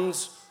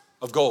 pounds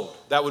of gold.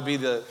 That would be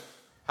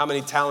how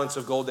many talents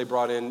of gold they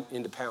brought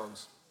into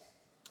pounds.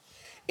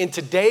 In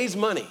today's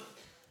money,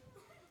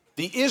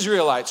 the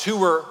Israelites who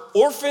were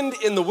orphaned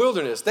in the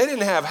wilderness, they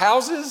didn't have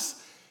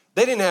houses,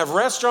 they didn't have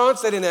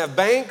restaurants, they didn't have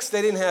banks,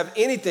 they didn't have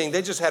anything.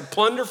 They just had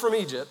plunder from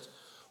Egypt,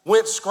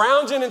 went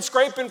scrounging and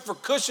scraping for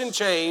cushion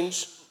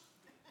change,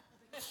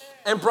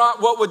 and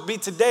brought what would be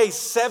today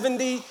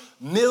 $70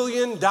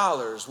 million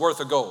worth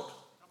of gold.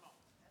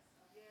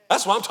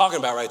 That's what I'm talking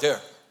about right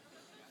there.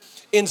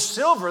 In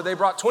silver, they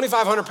brought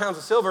 2,500 pounds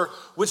of silver,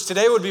 which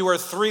today would be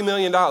worth $3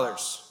 million.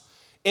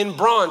 In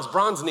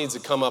bronze needs to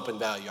come up in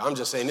value. I'm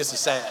just saying, this is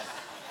sad.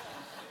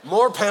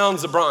 More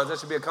pounds of bronze, that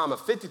should be a comma,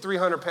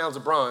 5,300 pounds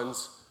of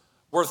bronze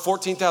worth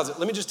 14,000.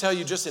 Let me just tell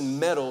you, just in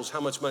metals,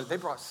 how much money. They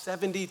brought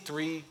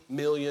 $73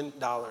 million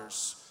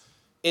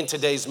in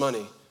today's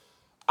money.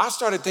 I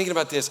started thinking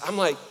about this. I'm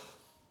like,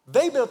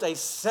 they built a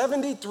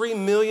 $73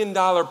 million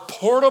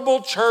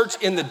portable church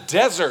in the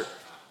desert.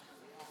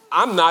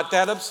 I'm not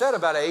that upset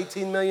about an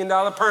 $18 million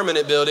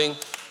permanent building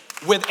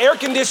with air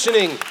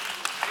conditioning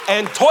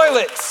and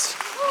toilets.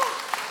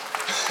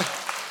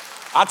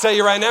 I'll tell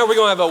you right now, we're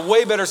going to have a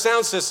way better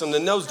sound system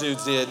than those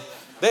dudes did.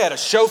 They had a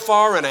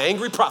shofar and an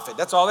angry prophet.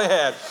 That's all they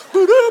had.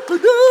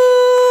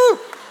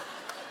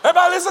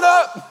 Everybody listen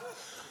up.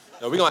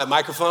 No, we're going to have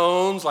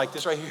microphones like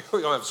this right here.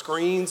 We're going to have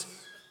screens.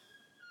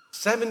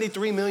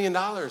 $73 million.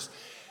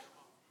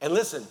 And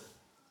listen,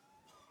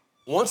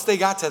 once they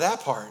got to that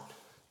part,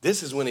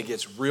 this is when it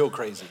gets real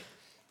crazy.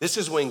 This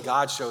is when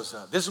God shows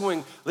up. This is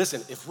when,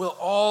 listen, if we'll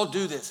all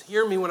do this,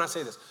 hear me when I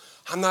say this.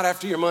 I'm not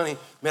after your money,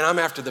 man, I'm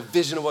after the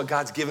vision of what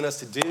God's given us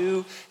to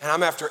do, and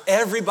I'm after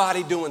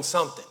everybody doing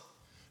something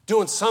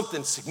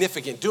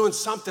significant, doing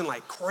something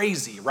like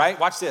crazy, right?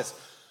 Watch this.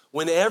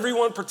 When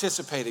everyone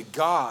participated,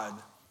 God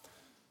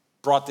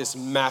brought this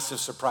massive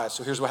surprise.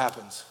 So here's what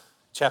happens.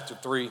 Chapter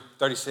 3,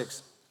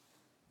 36,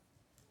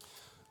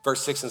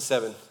 verse 6 and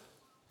 7.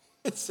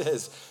 It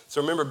says,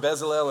 so remember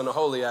Bezalel and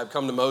Aholiab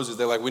come to Moses.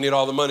 They're like, we need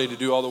all the money to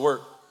do all the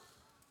work.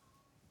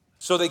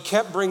 So they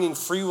kept bringing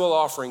free will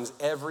offerings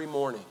every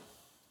morning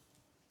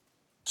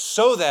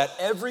so that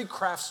every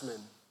craftsman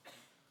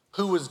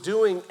who was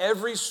doing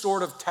every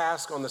sort of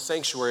task on the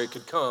sanctuary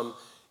could come,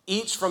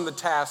 each from the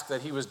task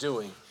that he was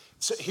doing.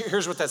 So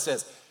here's what that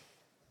says.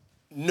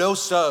 No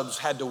subs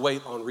had to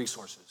wait on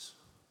resources.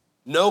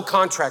 No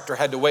contractor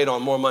had to wait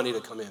on more money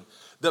to come in.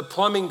 The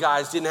plumbing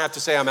guys didn't have to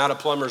say, I'm out of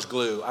plumber's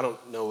glue. I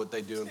don't know what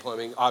they do in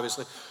plumbing,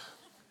 obviously.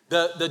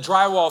 The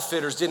drywall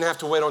fitters didn't have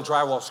to wait on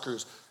drywall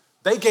screws.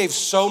 They gave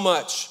so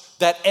much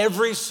that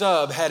every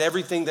sub had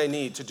everything they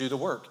need to do the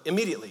work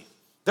immediately.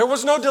 There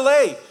was no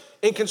delay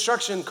in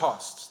construction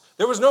costs.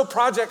 There was no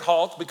project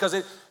halt because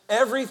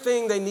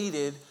everything they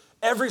needed,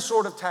 every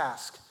sort of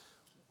task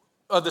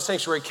of the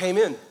sanctuary came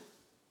in.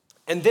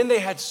 And then they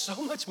had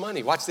so much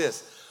money. Watch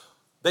this.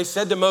 They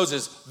said to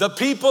Moses, the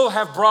people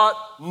have brought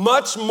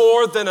much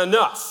more than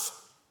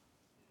enough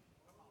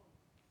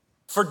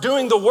for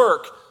doing the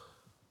work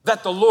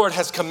that the Lord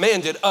has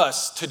commanded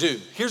us to do.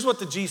 Here's what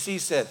the GC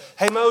said.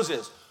 Hey,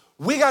 Moses,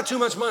 we got too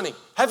much money.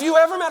 Have you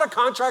ever met a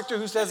contractor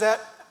who says that?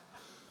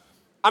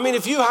 I mean,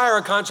 if you hire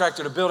a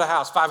contractor to build a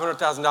house,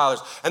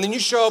 $500,000, and then you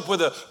show up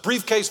with a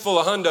briefcase full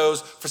of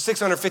hundos for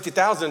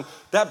 $650,000,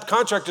 that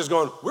contractor's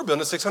going, we're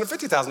building a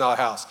 $650,000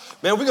 house.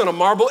 Man, we're gonna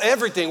marble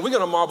everything. We're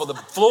gonna marble the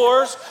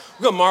floors,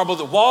 we're gonna marble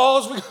the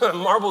walls, we're gonna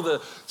marble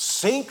the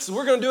sinks,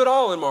 we're gonna do it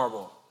all in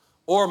marble.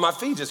 Or my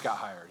fee just got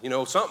hired,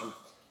 something.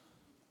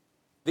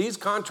 These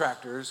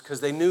contractors, because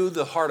they knew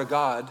the heart of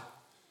God,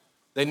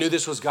 they knew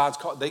this was God's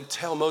call, they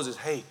tell Moses,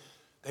 hey,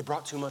 they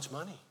brought too much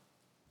money.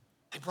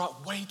 They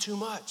brought way too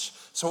much.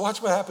 So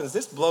watch what happens.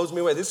 This blows me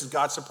away. This is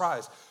God's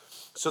surprise.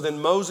 So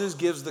then Moses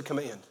gives the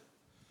command,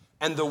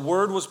 and the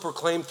word was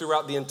proclaimed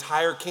throughout the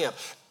entire camp.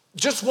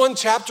 Just one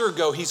chapter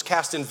ago, he's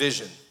casting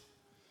vision.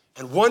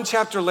 And one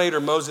chapter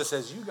later, Moses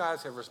says, you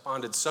guys have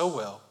responded so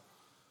well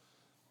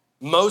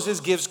Moses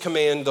gives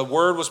command, the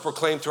word was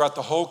proclaimed throughout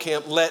the whole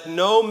camp, let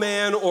no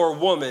man or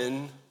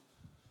woman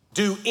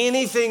do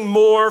anything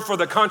more for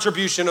the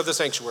contribution of the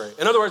sanctuary.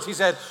 In other words, he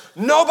said,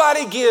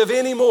 nobody give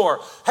any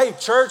more. Hey,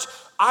 church,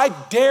 I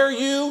dare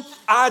you,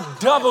 I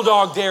double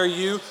dog dare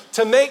you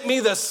to make me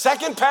the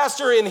second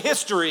pastor in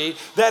history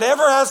that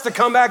ever has to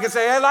come back and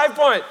say, hey, Life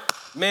Point,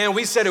 man,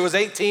 we said it was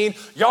 18,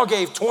 y'all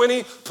gave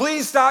 20.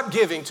 Please stop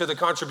giving to the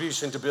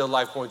contribution to build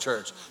Life Point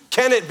Church.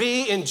 Can it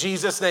be in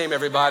Jesus' name,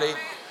 everybody?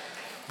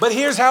 But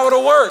here's how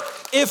it'll work.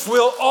 If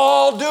we'll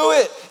all do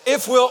it,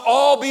 if we'll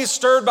all be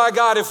stirred by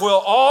God, if we'll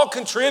all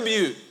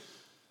contribute,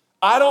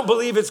 I don't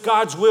believe it's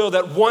God's will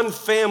that one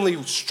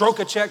family stroke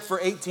a check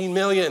for 18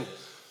 million.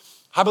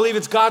 I believe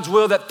it's God's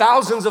will that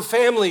thousands of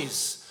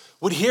families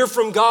would hear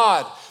from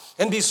God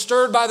and be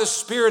stirred by the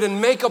Spirit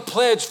and make a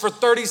pledge for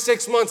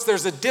 36 months.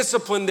 There's a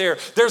discipline there.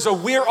 There's a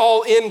we're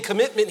all in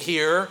commitment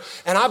here.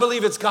 And I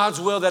believe it's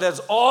God's will that as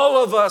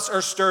all of us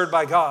are stirred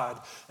by God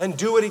and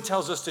do what he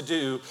tells us to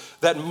do,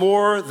 that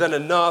more than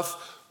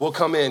enough will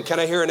come in. Can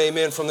I hear an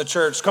amen from the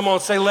church? Come on,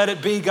 say, let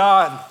it be,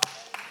 God.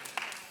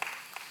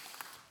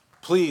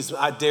 Please,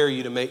 I dare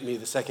you to make me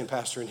the second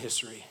pastor in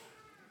history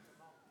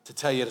to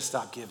tell you to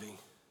stop giving.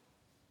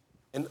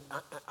 And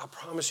I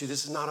promise you,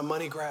 this is not a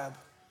money grab.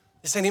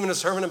 This ain't even a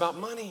sermon about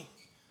money.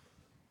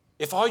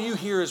 If all you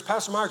hear is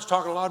Pastor Mark's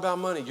talking a lot about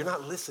money, you're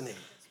not listening.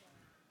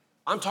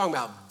 I'm talking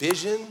about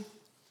vision.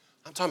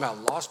 I'm talking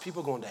about lost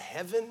people going to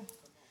heaven.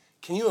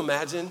 Can you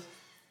imagine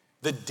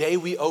the day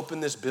we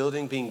open this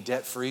building being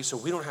debt-free so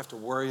we don't have to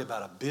worry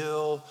about a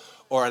bill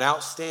or an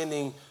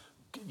outstanding,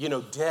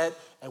 debt,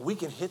 and we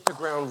can hit the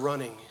ground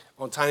running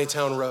on Tiny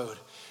Town Road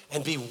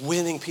and be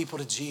winning people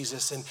to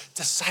Jesus and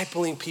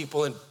discipling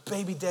people and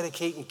baby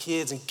dedicating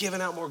kids and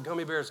giving out more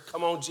gummy bears.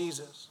 Come on,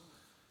 Jesus.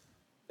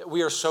 That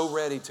we are so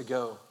ready to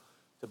go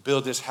to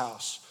build this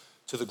house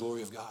to the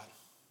glory of God.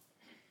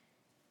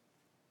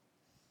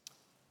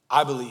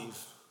 I believe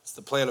it's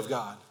the plan of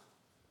God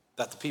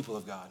that the people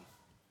of God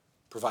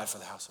provide for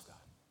the house of God.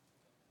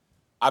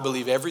 I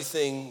believe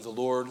everything the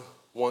Lord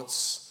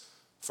wants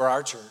for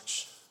our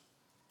church,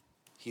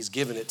 he's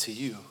given it to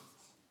you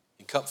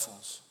in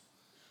cupfuls.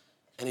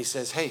 And he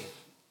says, hey,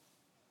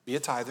 be a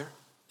tither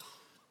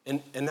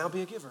and now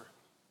be a giver.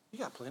 You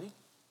got plenty.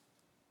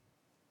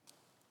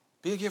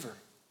 Be a giver.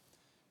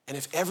 And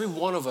if every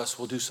one of us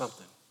will do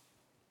something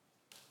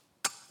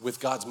with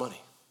God's money,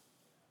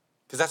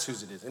 because that's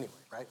whose it is anyway,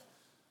 right?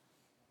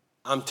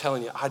 I'm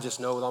telling you, I just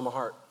know with all my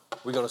heart,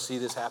 we're going to see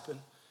this happen,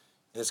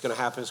 and it's going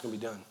to happen, it's going to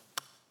be done.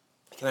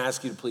 Can I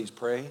ask you to please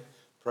pray,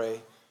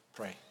 pray,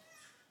 pray,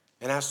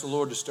 and ask the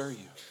Lord to stir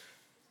you?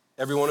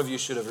 Every one of you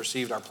should have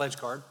received our pledge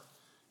card.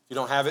 If you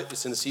don't have it,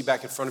 it's in the seat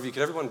back in front of you.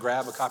 Could everyone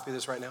grab a copy of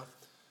this right now?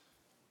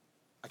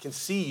 I can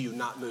see you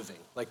not moving.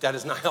 Like, that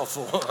is not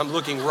helpful. I'm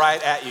looking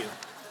right at you.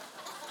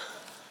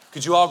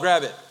 Could you all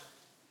grab it?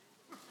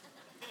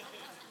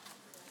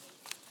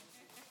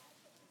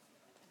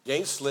 You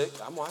ain't slick.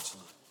 I'm watching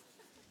you.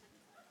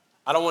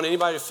 I don't want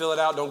anybody to fill it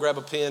out. Don't grab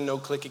a pen. No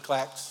clicky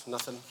clacks.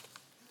 Nothing.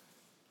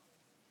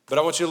 But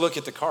I want you to look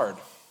at the card.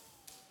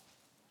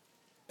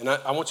 And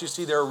I want you to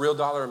see there are real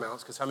dollar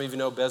amounts, because how many of you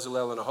know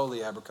Bezalel and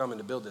Aholiab are coming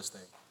to build this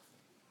thing?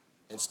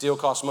 And steel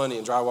costs money,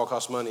 and drywall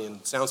costs money,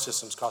 and sound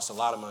systems cost a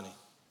lot of money.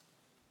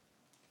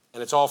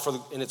 And it's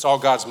all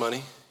God's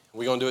money.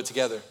 We're going to do it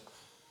together.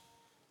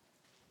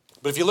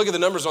 But if you look at the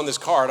numbers on this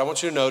card, I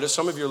want you to notice,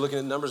 some of you are looking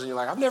at numbers and you're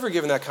like, I've never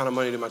given that kind of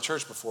money to my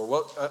church before.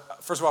 Well,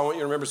 first of all, I want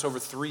you to remember it's over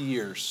 3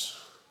 years.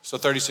 So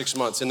 36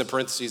 months. In the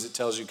parentheses, it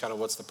tells you kind of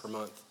what's the per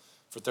month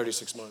for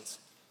 36 months.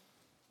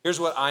 Here's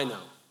what I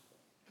know.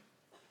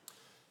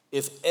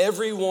 If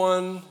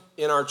everyone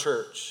in our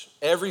church,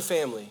 every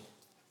family,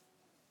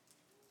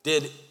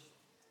 did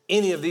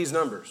any of these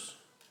numbers,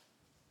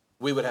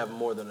 we would have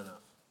more than enough.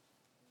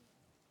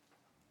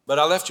 But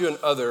I left you an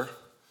other in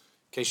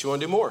case you want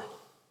to do more.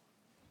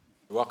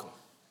 You're welcome.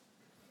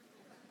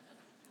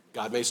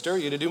 God may stir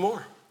you to do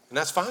more, and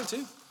that's fine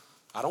too.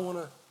 I don't want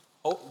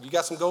to, you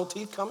got some gold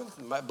teeth coming?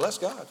 Bless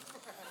God.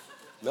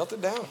 Melt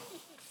it down.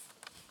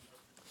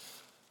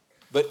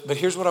 But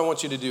here's what I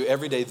want you to do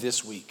every day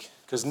this week,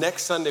 because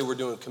next Sunday we're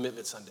doing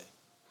Commitment Sunday.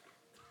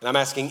 And I'm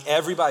asking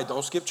everybody,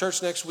 don't skip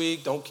church next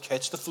week, don't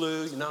catch the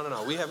flu.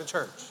 No, we having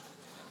church.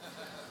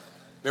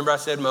 Remember I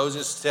said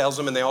Moses tells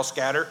them and they all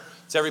scatter?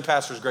 It's every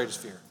pastor's greatest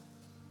fear.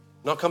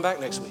 And I'll come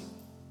back next week.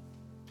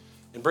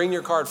 And bring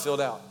your card filled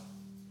out.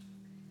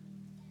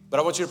 But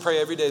I want you to pray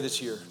every day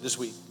this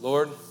week.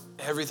 Lord,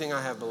 everything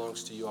I have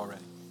belongs to you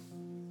already.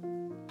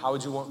 How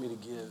would you want me to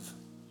give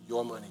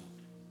your money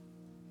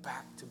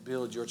back to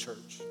build your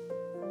church,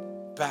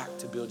 back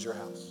to build your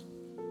house?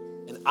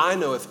 And I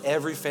know if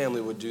every family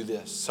would do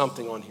this,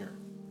 something on here,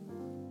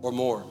 or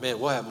more, man,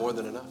 we'll have more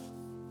than enough.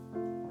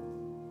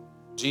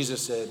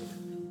 Jesus said,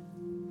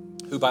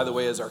 who, by the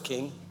way, is our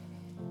king.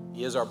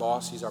 He is our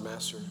boss. He's our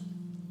master.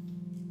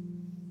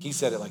 He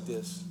said it like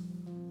this: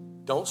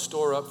 don't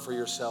store up for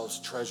yourselves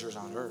treasures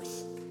on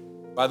earth.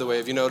 By the way,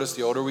 have you noticed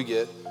the older we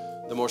get,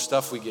 the more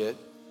stuff we get,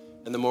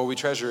 and the more we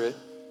treasure it,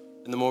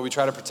 and the more we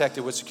try to protect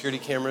it with security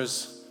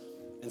cameras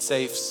and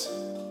safes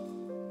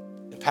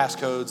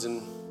passcodes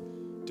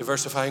and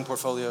diversifying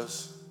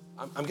portfolios.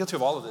 I'm guilty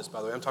of all of this,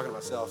 by the way. I'm talking to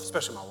myself,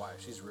 especially my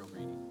wife. She's real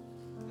greedy.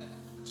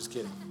 Just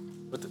kidding.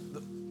 But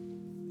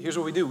here's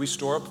what we do. We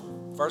store up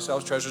for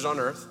ourselves treasures on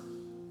earth.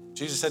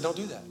 Jesus said, don't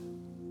do that.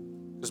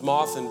 Because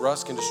moth and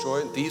rust can destroy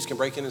it, and thieves can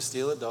break in and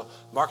steal it. The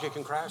market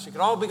can crash. It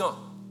can all be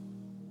gone.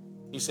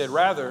 He said,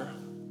 rather,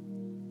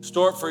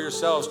 store up for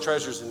yourselves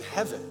treasures in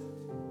heaven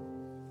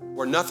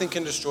where nothing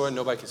can destroy and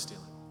nobody can steal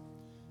it.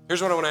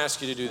 Here's what I want to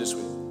ask you to do this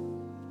week.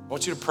 I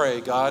want you to pray,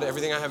 God,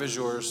 everything I have is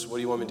yours. What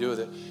do you want me to do with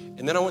it?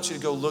 And then I want you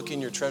to go look in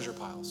your treasure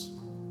piles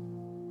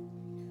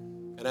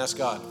and ask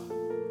God,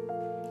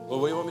 well,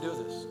 what do you want me to do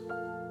with this?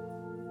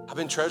 I've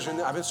been treasuring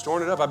it. I've been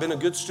storing it up. I've been a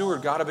good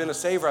steward, God. I've been a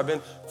saver. I've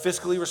been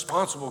fiscally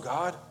responsible,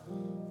 God.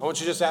 I want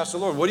you to just ask the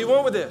Lord, what do you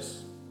want with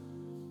this?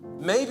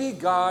 Maybe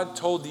God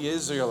told the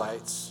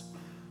Israelites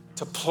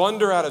to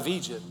plunder out of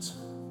Egypt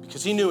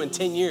because he knew in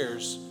 10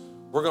 years,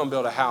 we're going to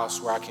build a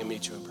house where I can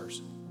meet you in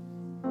person.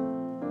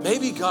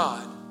 Maybe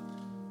God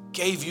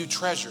gave you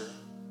treasure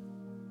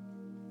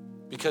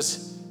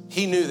because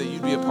he knew that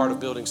you'd be a part of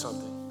building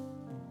something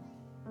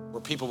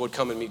where people would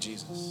come and meet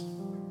Jesus.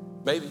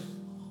 Maybe.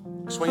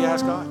 That's when you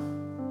ask God.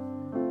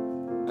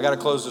 I got to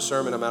close the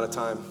sermon. I'm out of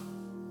time.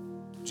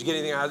 Did you get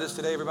anything out of this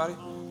today, everybody?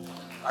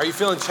 Are you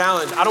feeling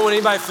challenged? I don't want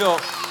anybody to feel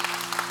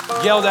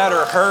yelled at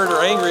or hurt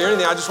or angry or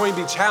anything. I just want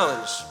you to be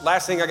challenged.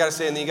 Last thing I got to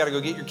say, and then you got to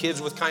go get your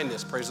kids with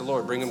kindness. Praise the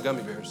Lord. Bring them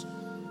gummy bears.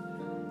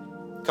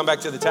 Come back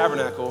to the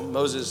tabernacle.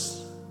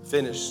 Moses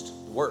finished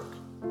the work.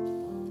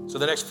 So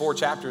the next 4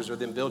 chapters are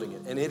them building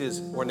it. And it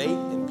is ornate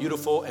and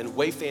beautiful and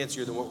way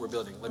fancier than what we're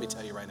building. Let me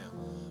tell you right now.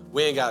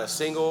 We ain't got a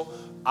single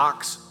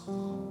ox,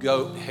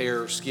 goat,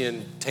 hair,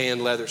 skin,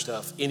 tan, leather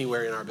stuff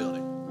anywhere in our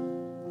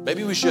building.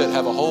 Maybe we should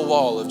have a whole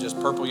wall of just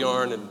purple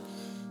yarn and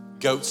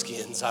goat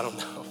skins. I don't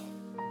know.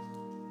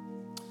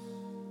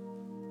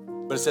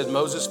 But it says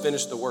Moses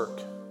finished the work.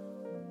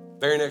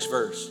 Very next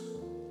verse.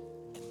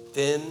 And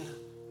then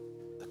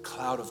the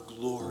cloud of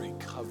glory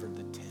covered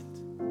the tent.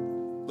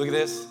 Look at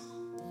this.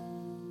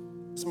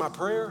 This is my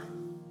prayer.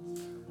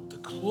 The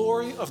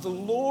glory of the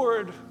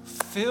Lord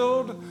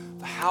filled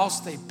the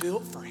house they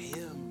built for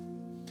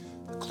him.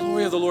 The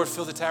glory of the Lord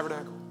filled the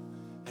tabernacle.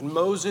 And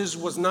Moses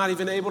was not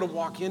even able to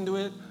walk into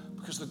it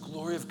because the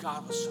glory of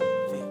God was so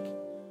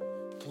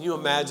thick. Can you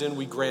imagine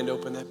we grand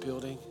open that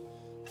building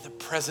and the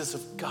presence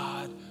of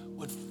God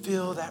would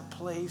fill that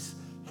place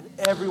and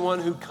everyone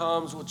who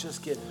comes will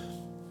just get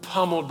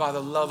pummeled by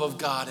the love of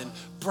God and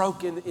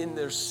broken in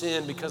their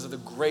sin because of the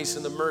grace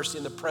and the mercy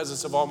and the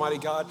presence of Almighty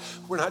God.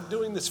 We're not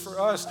doing this for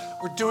us.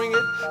 We're doing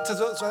it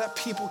so that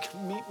people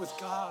can meet with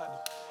God.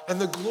 And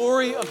the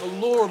glory of the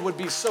Lord would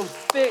be so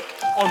thick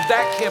on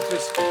that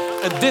campus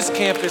and this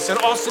campus and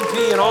Austin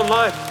Peay and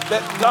online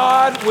that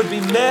God would be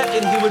met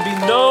and he would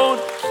be known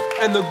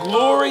and the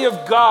glory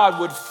of God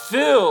would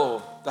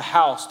fill the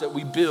house that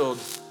we build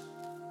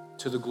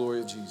to the glory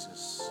of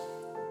Jesus.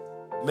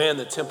 Man,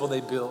 the temple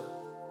they built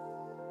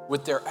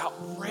with their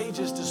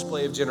outrageous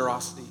display of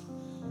generosity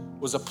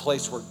was a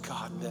place where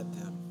God met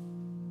them.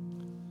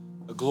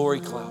 A glory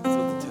cloud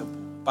filled the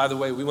temple. By the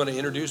way, we want to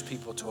introduce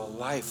people to a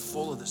life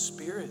full of the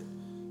Spirit.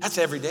 That's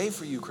every day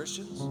for you,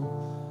 Christians.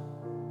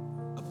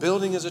 A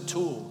building is a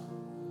tool,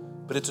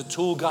 but it's a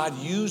tool God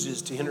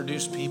uses to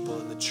introduce people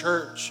in the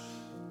church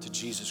to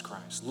Jesus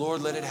Christ.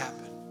 Lord, let it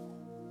happen.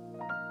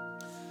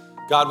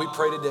 God, we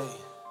pray today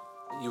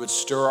that you would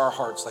stir our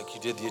hearts like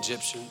you did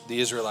the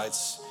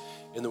Israelites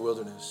in the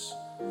wilderness.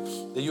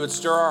 That you would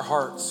stir our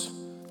hearts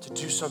to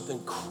do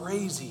something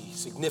crazy,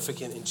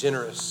 significant, and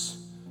generous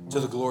to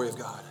the glory of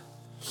God.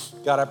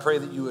 God, I pray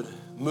that you would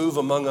move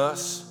among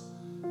us,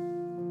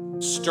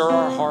 stir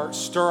our hearts,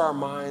 stir our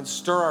minds,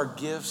 stir our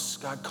gifts.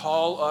 God,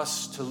 call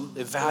us to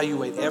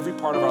evaluate every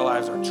part of our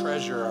lives, our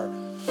treasure,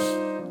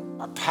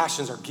 our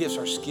passions, our gifts,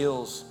 our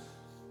skills.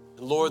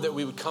 And Lord, that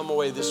we would come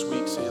away this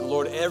week saying,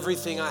 Lord,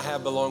 everything I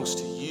have belongs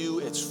to you.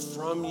 It's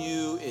from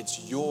you.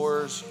 It's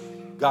yours.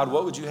 God,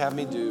 what would you have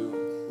me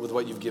do with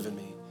what you've given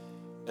me?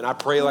 And I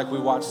pray like we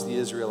watched the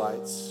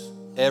Israelites,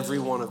 every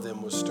one of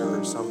them was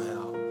stirred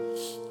somehow.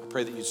 I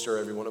pray that you'd stir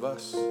every one of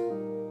us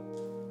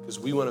because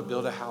we want to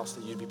build a house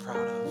that you'd be proud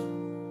of.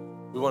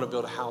 We want to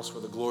build a house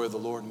where the glory of the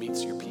Lord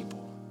meets your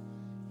people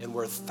and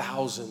where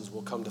thousands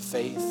will come to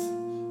faith,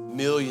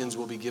 millions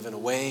will be given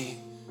away,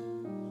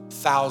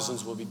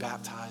 thousands will be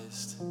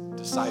baptized,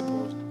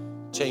 discipled,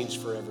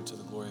 changed forever to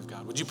the glory of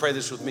God. Would you pray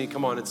this with me?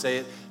 Come on and say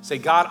it. Say,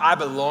 God, I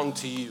belong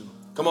to you.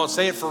 Come on,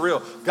 say it for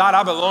real. God,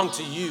 I belong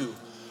to you.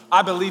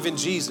 I believe in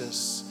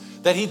Jesus,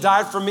 that he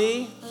died for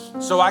me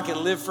so I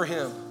can live for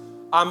him.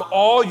 I'm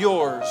all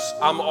yours.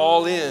 I'm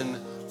all in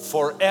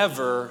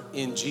forever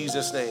in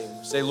Jesus' name.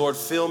 Say, Lord,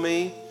 fill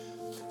me,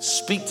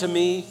 speak to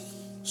me,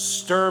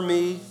 stir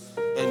me,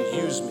 and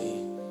use me.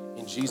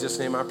 In Jesus'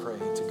 name I pray.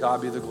 To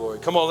God be the glory.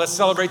 Come on, let's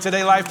celebrate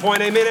today, Life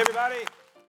Point. Amen, everybody.